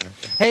intersection.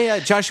 Hey,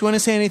 Josh, you want to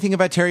say anything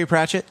about Terry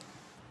Pratchett?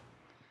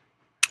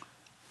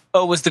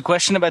 Oh, was the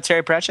question about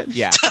Terry Pratchett?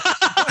 Yeah.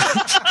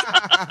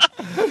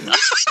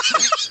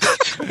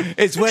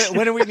 It's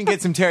when are we going to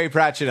get some Terry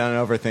Pratchett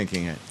on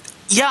Overthinking It?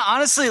 Yeah,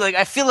 honestly,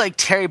 I feel like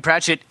Terry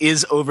Pratchett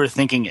is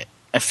overthinking it.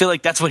 I feel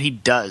like that's what he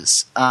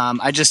does.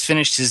 I just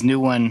finished his new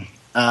one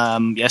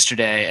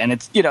yesterday, and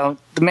it's the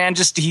man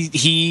just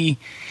he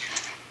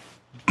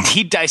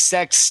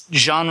dissects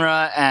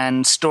genre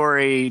and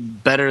story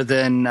better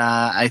than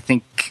I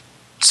think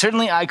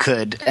certainly I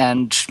could,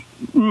 and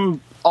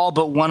all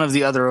but one of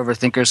the other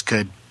overthinkers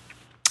could.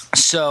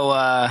 So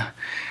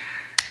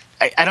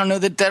I don't know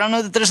that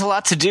there's a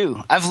lot to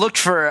do. I've looked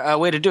for a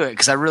way to do it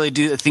because I really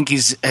do. I think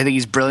he's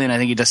brilliant. I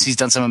think he's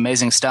done some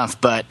amazing stuff.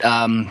 But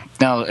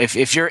no,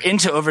 if you're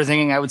into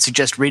overthinking, I would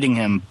suggest reading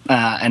him.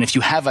 And if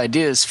you have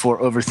ideas for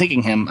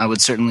overthinking him, I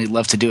would certainly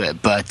love to do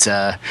it. But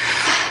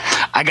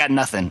I got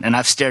nothing, and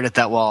I've stared at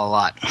that wall a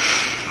lot.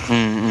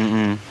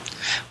 Mm-mm.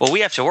 Well, we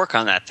have to work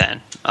on that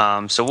then.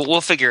 So we'll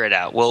figure it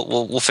out.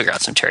 We'll figure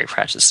out some Terry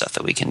Pratchett stuff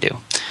that we can do.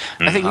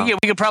 I think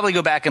we could probably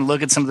go back and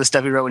look at some of the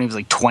stuff he wrote when he was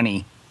like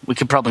 20. We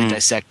could probably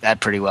dissect that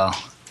pretty well.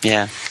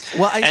 Yeah.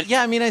 Well,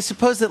 I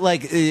suppose that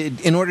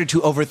in order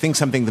to overthink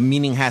something, the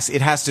meaning has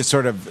to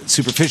sort of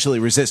superficially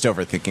resist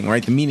overthinking,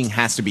 right? The meaning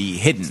has to be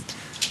hidden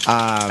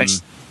a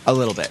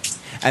little bit,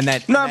 and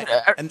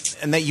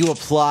that you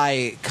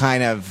apply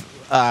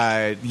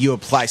you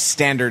apply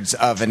standards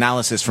of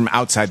analysis from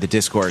outside the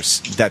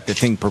discourse that the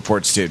thing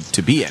purports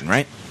to be in,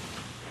 right?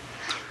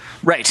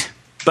 Right.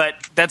 But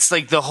that's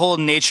the whole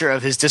nature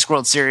of his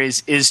Discworld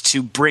series is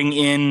to bring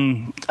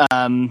in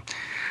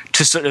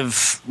to sort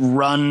of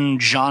run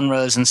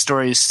genres and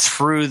stories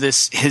through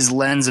his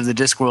lens of the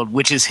Discworld,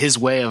 which is his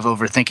way of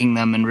overthinking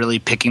them and really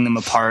picking them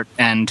apart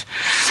and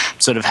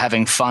sort of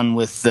having fun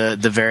with the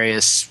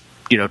various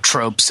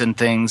tropes and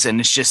things.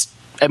 And it's just,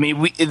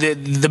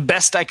 the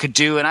best I could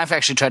do, and I've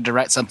actually tried to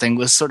write something,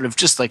 was sort of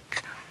just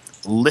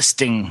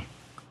listing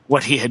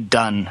what he had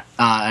done,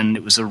 and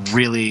it was a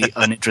really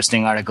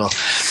uninteresting article.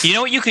 You know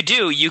what you could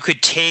do? You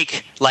could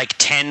take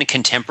 10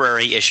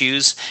 contemporary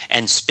issues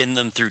and spin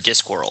them through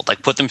Discworld,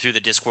 put them through the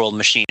Discworld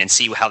machine and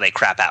see how they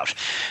crap out,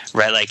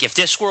 right? If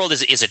Discworld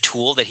is a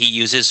tool that he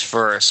uses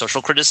for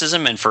social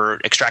criticism and for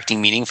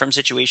extracting meaning from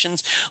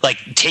situations,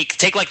 take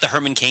the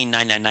Herman Cain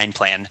 999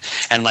 plan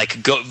and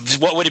go.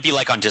 What would it be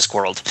like on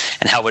Discworld,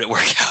 and how would it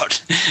work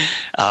out?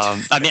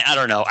 I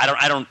don't know. I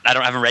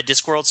haven't read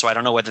Discworld, so I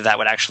don't know whether that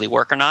would actually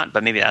work or not.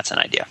 But maybe that's an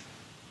idea.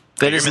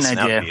 That is an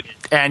idea.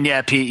 And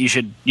yeah, Pete,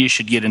 you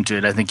should get into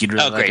it. I think you'd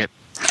really like it.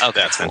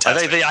 Okay, that's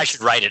fantastic. I think I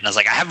should write it, and I was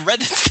like, I haven't read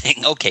the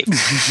thing. Okay,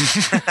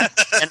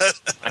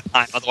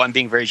 although I'm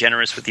being very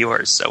generous with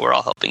yours, so we're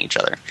all helping each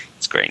other.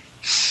 It's great.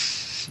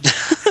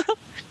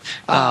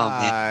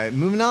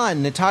 Moving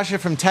on, Natasha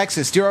from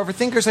Texas. Dear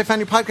Overthinkers, I found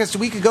your podcast a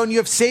week ago, and you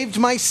have saved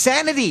my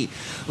sanity.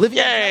 Living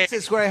in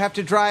Texas, where I have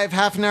to drive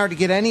half an hour to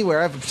get anywhere,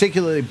 I have a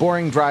particularly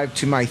boring drive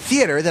to my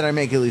theater that I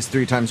make at least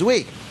 3 times a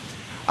week.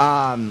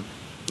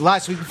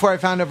 Last week, before I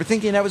found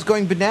Overthinking, I was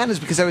going bananas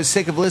because I was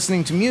sick of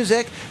listening to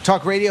music.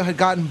 Talk radio had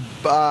gotten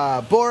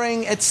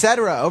boring,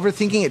 etc.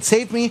 Overthinking it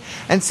saved me,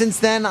 and since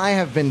then, I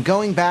have been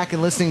going back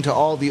and listening to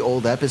all the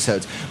old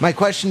episodes. My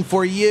question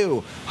for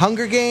you,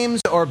 Hunger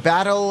Games or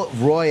Battle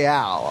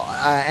Royale?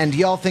 And do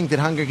y'all think that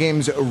Hunger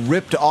Games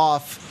ripped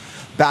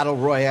off Battle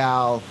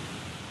Royale,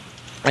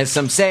 as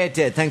some say it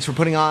did? Thanks for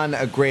putting on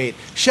a great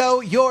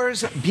show.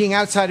 Yours, being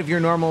outside of your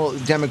normal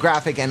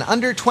demographic and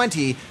under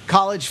 20,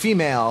 college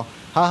female.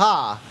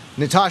 Haha,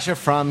 Natasha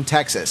from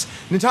Texas.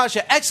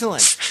 Natasha,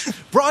 excellent.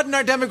 Broaden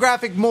our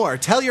demographic more.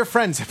 Tell your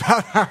friends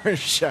about our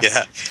show.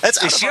 Yeah, that's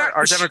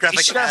our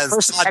demographic as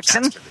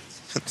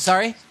podcasters.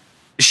 Sorry?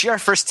 Is she our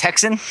first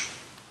Texan?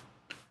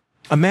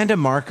 Amanda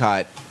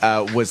Marcotte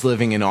was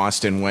living in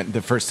Austin when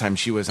the first time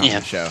she was on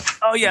the show.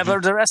 Oh, yeah,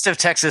 but the rest of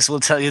Texas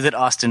will tell you that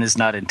Austin is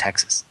not in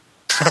Texas.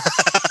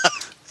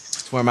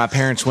 It's where my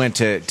parents went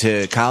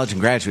to college and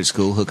graduate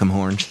school, hook 'em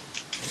horns.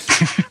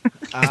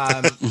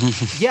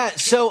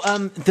 So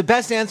the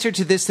best answer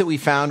to this that we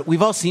found,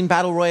 we've all seen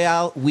Battle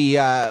Royale. We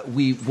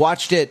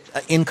watched it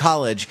in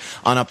college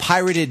on a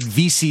pirated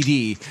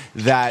VCD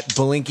that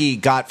Belinkie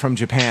got from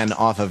Japan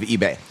off of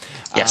eBay.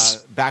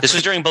 Yes. This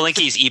was during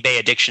Belinky's eBay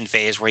addiction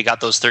phase where he got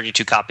those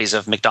 32 copies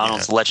of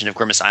McDonald's The Legend of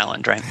Grimace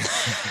Island, right?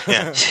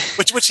 Yeah.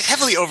 Which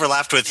heavily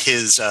overlapped with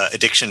his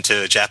addiction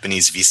to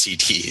Japanese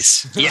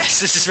VCDs. Yes,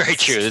 this is very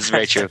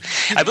true.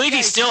 I believe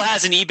he still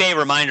has an eBay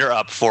reminder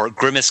up for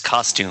Grimace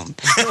costume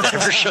that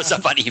never shows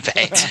up on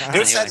eBay.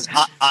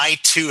 I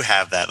too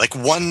have that. Like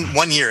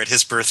one year at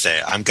his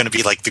birthday, I'm going to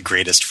be like the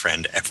greatest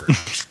friend ever.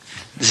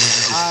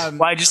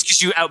 Why? Just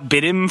because you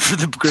outbid him for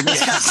the Grimace?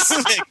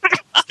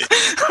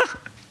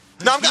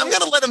 No, I'm going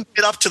to let him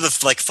get up to the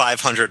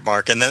 500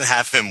 mark and then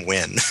have him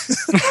win.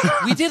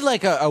 We did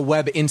like a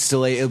web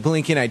installation.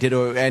 Belinkie and I did,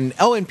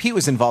 and Pete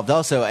was involved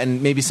also,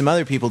 and maybe some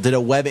other people did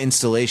a web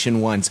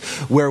installation once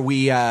where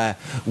we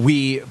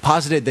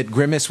posited that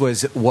Grimace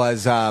was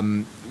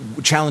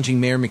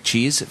challenging Mayor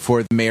McCheese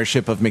for the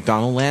mayorship of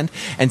McDonaldland,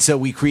 and so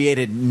we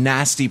created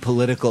nasty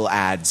political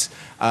ads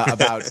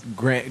about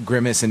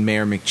Grimace and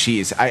Mayor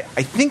McCheese. I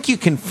think you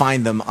can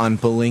find them on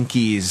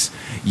Belinkie's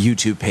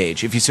YouTube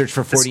page. If you search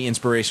for 40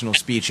 inspirational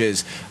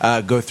speeches,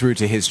 go through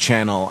to his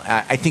channel.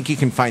 I think you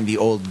can find the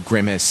old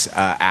Grimace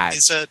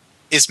ads.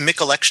 Is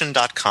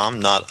McElection.com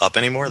not up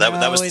anymore?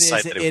 That was the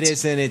site that it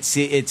is, and it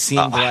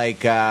seemed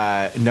like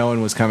no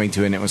one was coming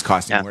to it, and it was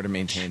costing more to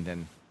maintain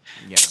than,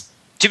 you know.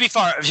 To be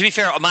fair,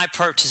 my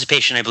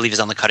participation, I believe,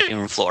 is on the cutting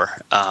room floor.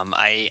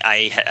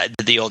 I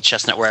did the old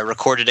chestnut where I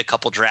recorded a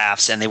couple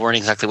drafts, and they weren't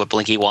exactly what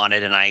Belinkie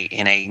wanted, and I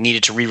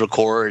needed to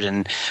re-record,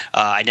 and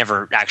I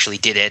never actually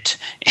did it.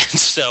 And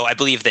so I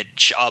believe that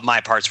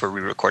my parts were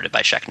re-recorded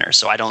by Schechner.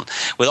 So I don't,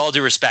 with all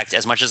due respect,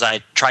 as much as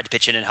I tried to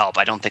pitch in and help,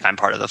 I don't think I'm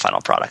part of the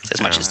final product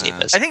as much as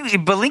Dave is. I think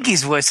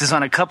Belinkie's voice is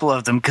on a couple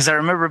of them because I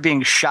remember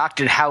being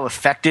shocked at how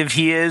effective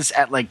he is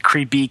at like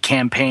creepy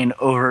campaign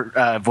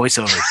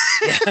voiceovers.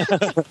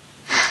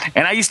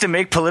 And I used to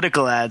make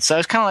political ads, so I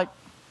was kind of like,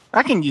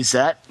 I can use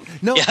that.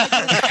 No,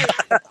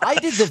 I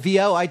did the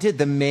VO. I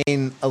did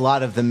a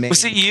lot of the main.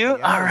 Was it you?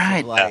 All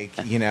right. Like,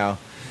 you know,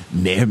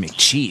 Mayor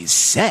McCheese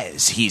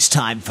says he's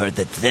time for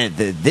the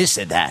this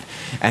and that.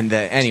 And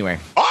anyway.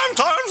 I'm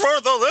time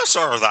for the this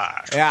or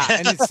that. Yeah,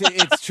 and it's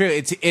true.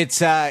 It's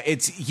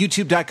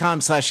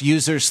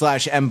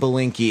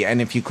youtube.com/user/mbelinkie.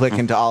 And if you click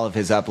into all of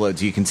his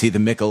uploads, you can see the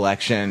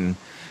McElection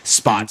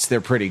spots. They're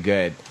pretty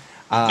good.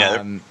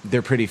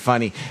 They're pretty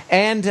funny,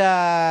 and some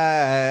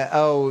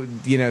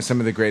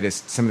of the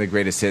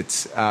greatest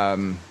hits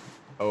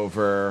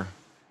over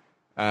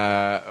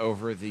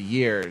the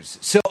years.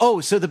 So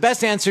the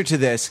best answer to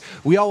this,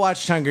 we all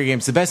watched Hunger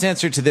Games. The best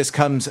answer to this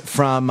comes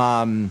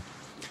from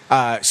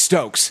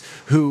Stokes,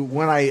 who,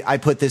 when I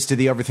put this to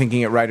the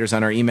Overthinking It writers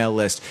on our email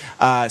list,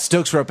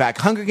 Stokes wrote back,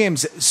 Hunger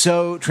Games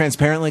so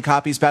transparently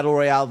copies Battle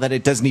Royale that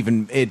it doesn't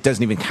even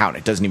count.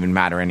 It doesn't even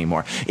matter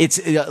anymore. It's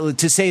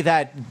to say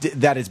that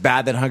it's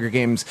bad that Hunger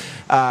Games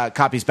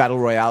copies Battle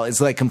Royale is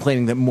like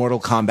complaining that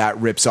Mortal Kombat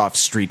rips off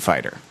Street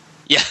Fighter.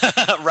 Yeah,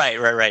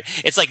 right.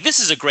 It's like,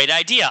 this is a great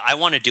idea. I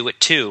want to do it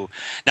too.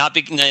 Not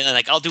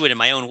like I'll do it in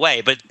my own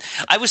way. But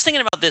I was thinking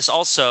about this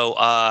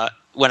also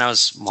when I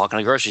was walking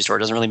to the grocery store.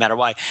 It doesn't really matter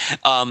why.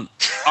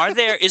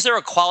 Is there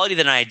a quality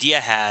that an idea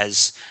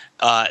has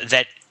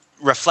that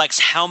reflects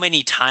how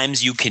many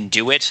times you can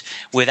do it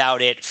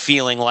without it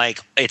feeling like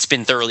it's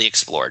been thoroughly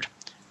explored?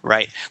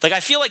 Right? Like,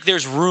 I feel like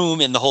there's room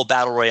in the whole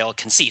Battle Royale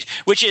conceit,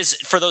 which is,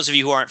 for those of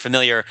you who aren't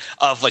familiar,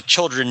 of like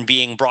children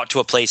being brought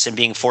to a place and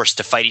being forced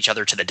to fight each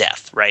other to the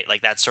death, right?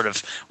 Like, that's sort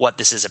of what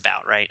this is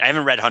about, right? I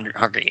haven't read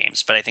Hunger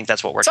Games, but I think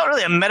that's what we're It's not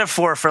really a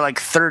metaphor for like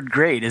third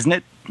grade, isn't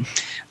it?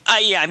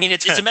 Yeah, I mean,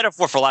 it's a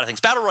metaphor for a lot of things.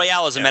 Battle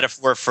Royale is a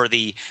metaphor for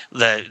the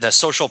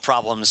social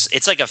problems.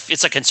 It's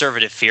a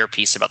conservative fear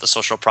piece about the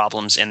social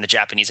problems in the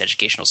Japanese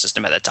educational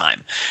system at that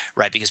time,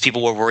 right? Because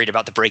people were worried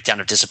about the breakdown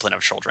of discipline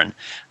of children,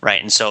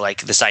 right? And so,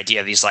 like, this idea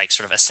of these like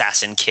sort of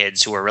assassin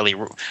kids who are really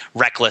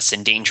reckless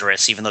and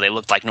dangerous, even though they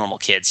looked like normal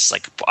kids.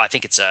 Like, I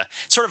think it's a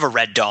sort of a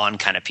Red Dawn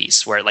kind of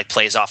piece where it like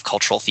plays off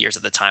cultural fears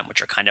of the time,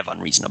 which are kind of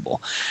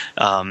unreasonable.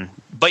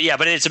 But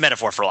it's a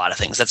metaphor for a lot of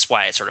things. That's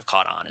why it sort of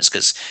caught on, is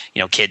because,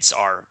 you know, kids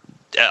are,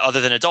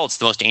 other than adults,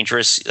 the most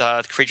dangerous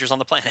creatures on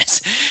the planet.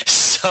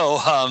 So,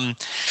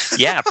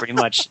 pretty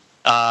much.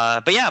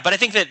 But I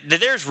think that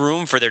there's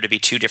room for there to be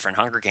two different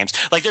Hunger Games.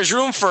 Like, there's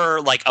room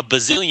for like a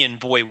bazillion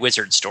boy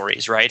wizard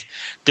stories, right?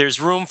 There's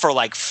room for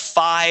like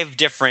 5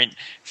 different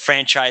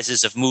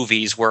franchises of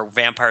movies where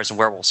vampires and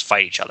werewolves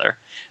fight each other,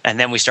 and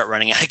then we start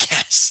running out of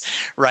gas,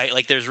 right?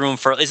 Like, there's room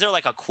for. Is there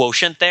like a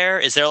quotient there?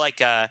 Is there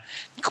like a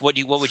what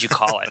would you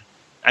call it?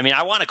 I mean,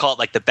 I want to call it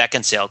like the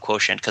Beckinsale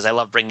quotient because I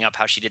love bringing up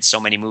how she did so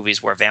many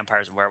movies where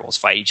vampires and werewolves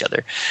fight each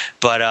other.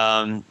 But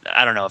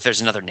I don't know if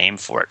there's another name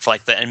for it, for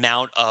like the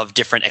amount of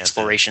different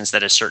explorations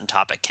that a certain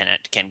topic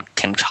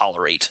can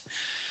tolerate.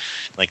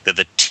 Like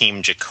the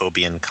Team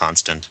Jacobian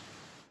constant.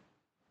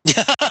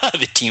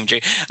 The Team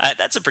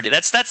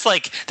that's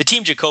like the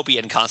Team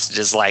Jacobian constant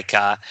is like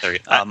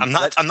I'm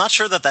not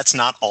sure that's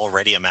not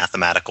already a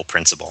mathematical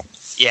principle.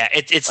 Yeah,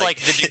 it's like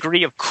the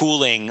degree of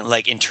cooling,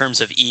 like in terms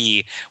of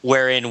E,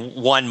 wherein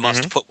one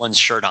must put one's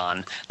shirt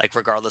on, like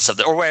regardless of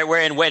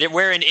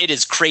wherein it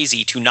is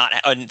crazy to not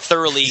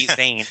thoroughly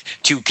vain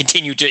to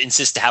continue to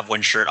insist to have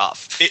one's shirt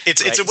off.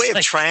 It's a way of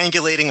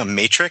triangulating a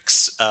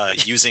matrix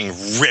using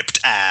ripped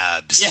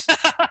abs.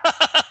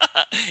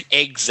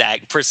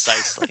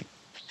 Precisely.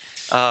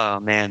 Oh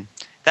man.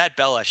 That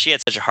Bella, she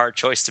had such a hard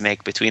choice to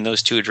make between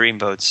those two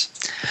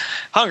dreamboats.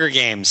 Hunger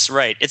Games,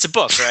 right. It's a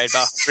book, right,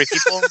 about hungry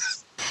people.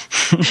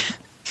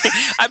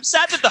 I'm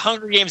sad that the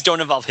Hunger Games don't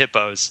involve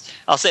hippos.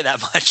 I'll say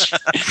that much.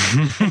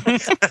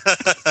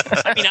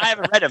 I mean, I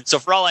haven't read them, so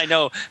for all I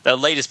know, the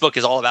latest book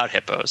is all about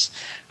hippos.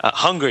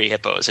 Hungry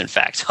hippos, in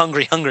fact.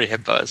 Hungry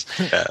hippos.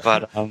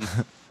 But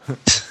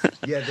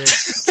yeah, they're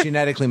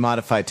genetically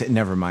modified.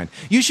 Never mind.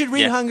 You should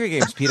read Hunger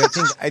Games, Pete.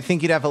 I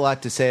think you'd have a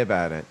lot to say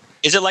about it.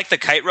 Is it like The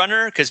Kite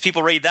Runner? Because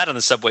people read that on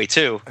the subway,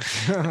 too.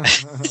 Why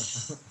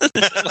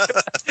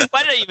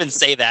did I even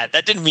say that?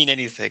 That didn't mean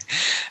anything.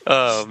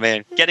 Oh,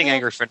 man. Getting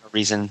angry for no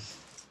reason.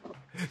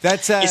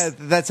 That's at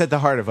the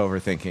heart of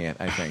overthinking it,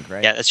 I think,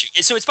 right? Yeah, that's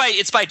true. So it's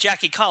by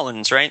Jackie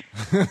Collins, right?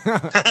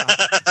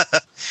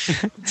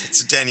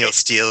 It's Daniel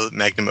Steele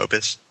magnum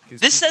opus.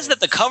 This says that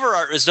the cover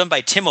art was done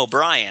by Tim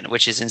O'Brien,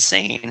 which is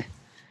insane.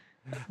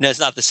 No, it's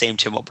not the same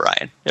Tim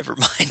O'Brien. Never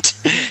mind.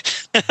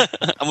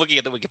 I'm looking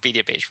at the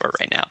Wikipedia page for it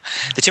right now.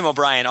 The Tim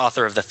O'Brien,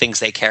 author of The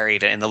Things They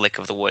Carried and The Lick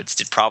of the Woods,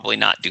 did probably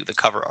not do the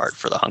cover art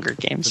for the Hunger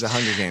Games. For the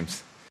Hunger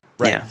Games.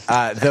 Right.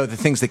 Yeah. Though the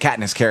things that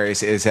Katniss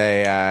carries is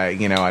a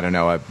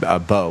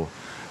bow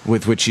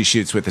with which she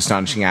shoots with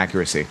astonishing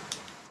accuracy.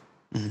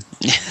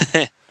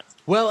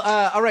 Well,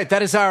 all right.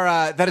 That is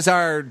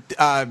our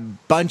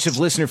bunch of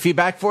listener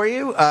feedback for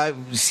you.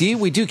 See,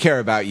 we do care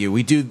about you.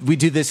 We do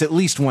this at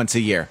least once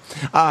a year.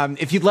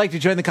 If you'd like to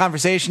join the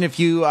conversation, if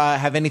you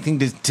have anything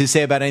to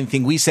say about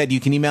anything we said, you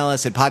can email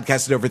us at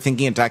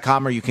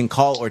podcast@overthinkingit.com, or you can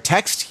call or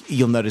text.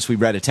 You'll notice we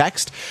read a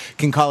text. You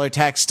can call or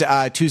text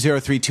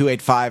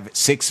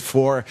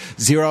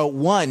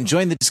 203-285-6401.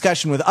 Join the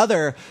discussion with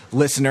other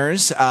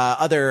listeners,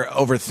 other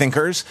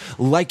overthinkers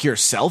like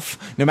yourself,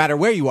 no matter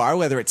where you are,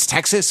 whether it's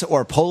Texas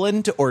or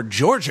Poland or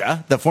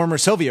Georgia, the former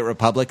Soviet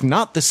Republic,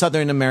 not the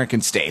Southern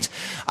American state.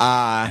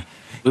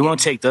 We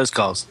won't take those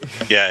calls.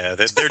 Yeah,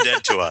 they're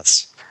dead to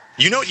us.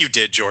 You know what you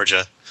did,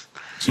 Georgia.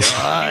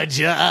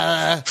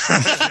 Georgia.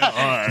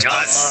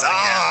 A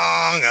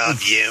song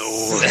of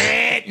you.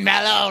 Sweet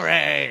mellow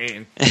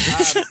rain.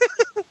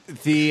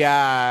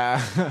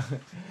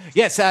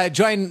 Yes,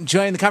 join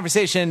the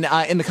conversation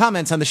in the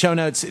comments on the show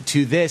notes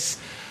to this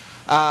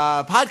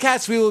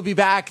podcast. We will be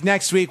back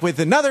next week with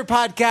another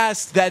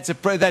podcast. That's a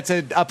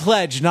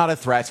pledge, not a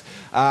threat.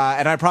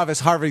 And I promise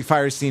Harvey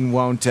Fierstein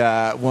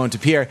won't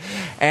appear.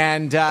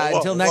 And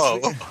until next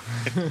week.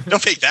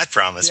 Don't make that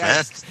promise,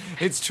 man.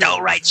 It's true.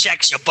 Don't write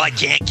checks your butt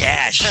can't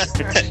cash.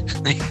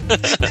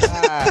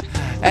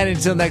 And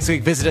until next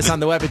week, visit us on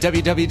the web at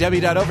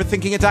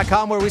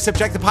www.overthinkingit.com, where we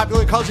subject the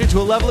popular culture to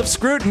a level of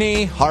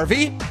scrutiny.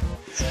 Harvey?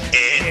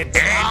 It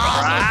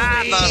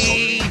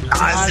probably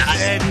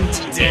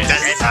doesn't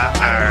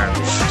deserve.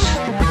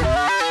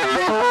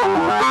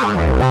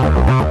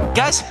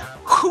 Guys,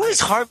 who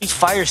is Harvey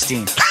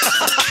Fierstein?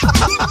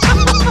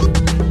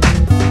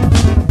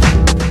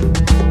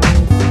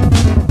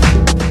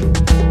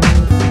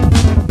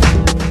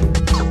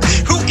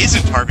 Who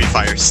isn't Harvey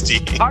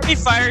Fierstein? Harvey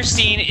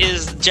Fierstein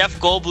is Jeff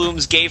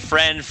Goldblum's gay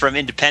friend from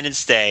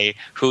Independence Day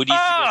who needs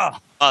to go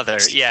mother.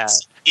 Yeah.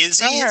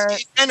 Is he his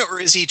gay friend, or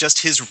is he just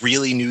his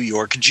really New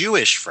York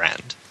Jewish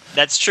friend?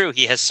 That's true.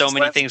 He has so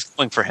many things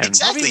going for him.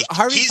 Exactly.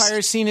 Harvey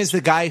Fierstein is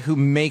the guy who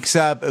makes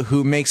up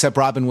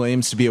Robin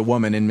Williams to be a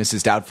woman in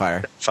Mrs.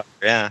 Doubtfire.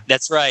 Yeah,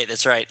 that's right.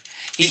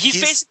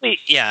 He's basically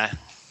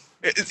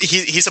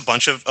He's a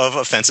bunch of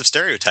offensive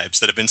stereotypes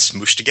that have been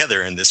smooshed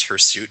together in this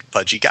hirsute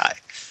pudgy guy.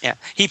 Yeah,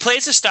 he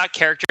plays a stock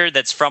character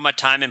that's from a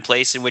time and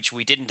place in which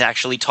we didn't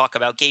actually talk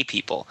about gay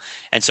people,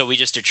 and so we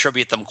just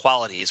attribute them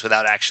qualities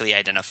without actually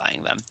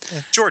identifying them.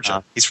 Yeah.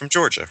 Georgia. He's from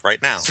Georgia right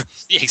now.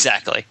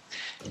 Exactly.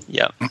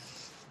 Yep.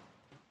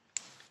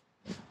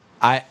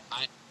 I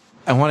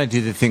want to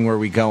do the thing where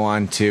we go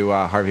on to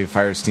Harvey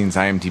Fierstein's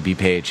IMDb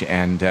page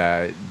and do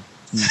a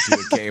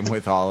game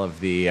with all of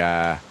the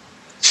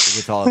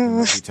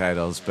movie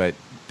titles, but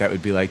that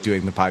would be like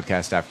doing the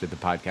podcast after the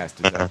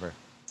podcast is over.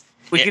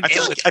 We can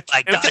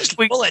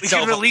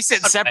release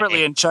it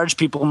separately and charge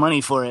people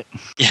money for it.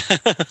 Yeah,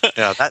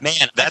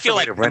 that's the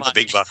way to rent the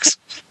big bucks.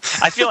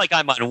 I feel like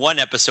I'm on one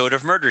episode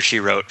of Murder,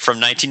 She Wrote from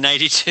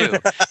 1992.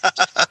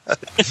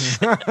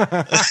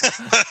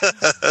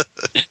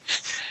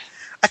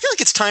 feel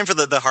like it's time for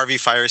the Harvey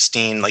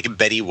Fierstein, like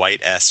Betty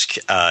White-esque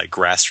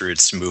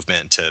grassroots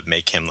movement to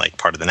make him like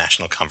part of the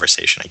national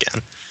conversation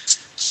again. I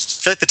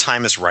feel like the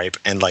time is ripe,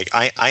 and like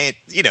I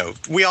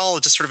we all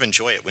just sort of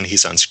enjoy it when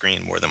he's on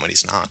screen more than when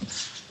he's not.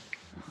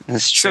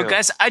 That's true. So,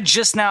 guys, I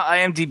just now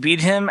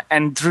IMDb'd him,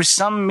 and through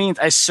some means,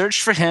 I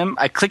searched for him.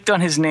 I clicked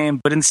on his name,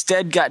 but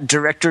instead got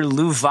director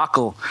Lou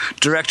Wackel,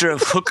 director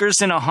of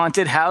Hookers in a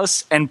Haunted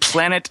House and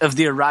Planet of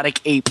the Erotic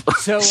Ape.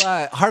 So,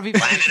 Harvey...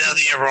 Planet of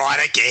the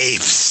Erotic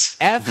Apes.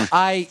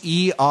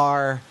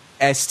 Fierstein.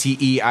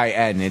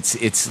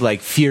 It's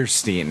like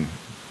Fierstein.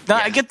 No,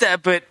 I get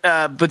that,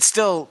 but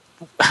still,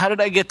 how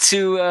did I get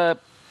to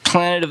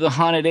Planet of the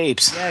Haunted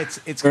Apes? Yeah,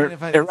 it's kind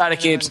of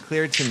Erotic Apes.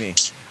 unclear to me.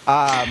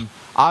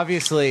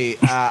 Obviously,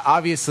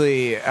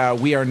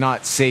 we are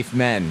not safe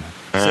men.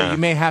 So you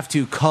may have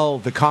to cull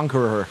the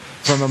conqueror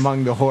from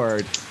among the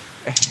horde.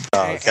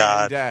 Oh,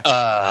 God. And,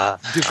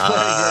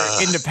 declare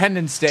your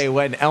Independence Day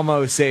when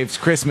Elmo saves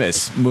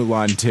Christmas,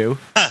 Mulan 2.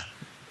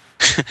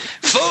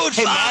 Food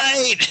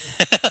fight!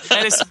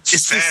 And is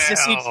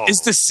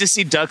the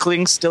sissy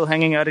duckling still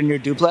hanging out in your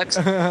duplex?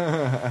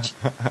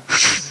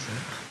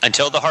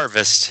 Until the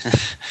harvest.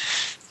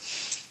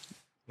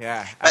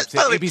 Yeah, By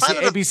the way,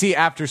 ABC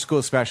After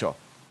School Special.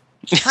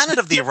 Planet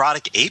of the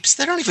Erotic Apes?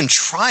 They're not even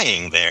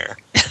trying there.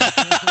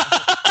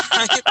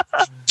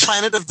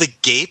 Planet of the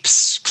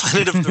Gapes?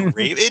 Planet of the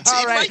Rape? It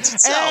All right, writes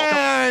itself.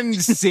 and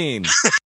scene.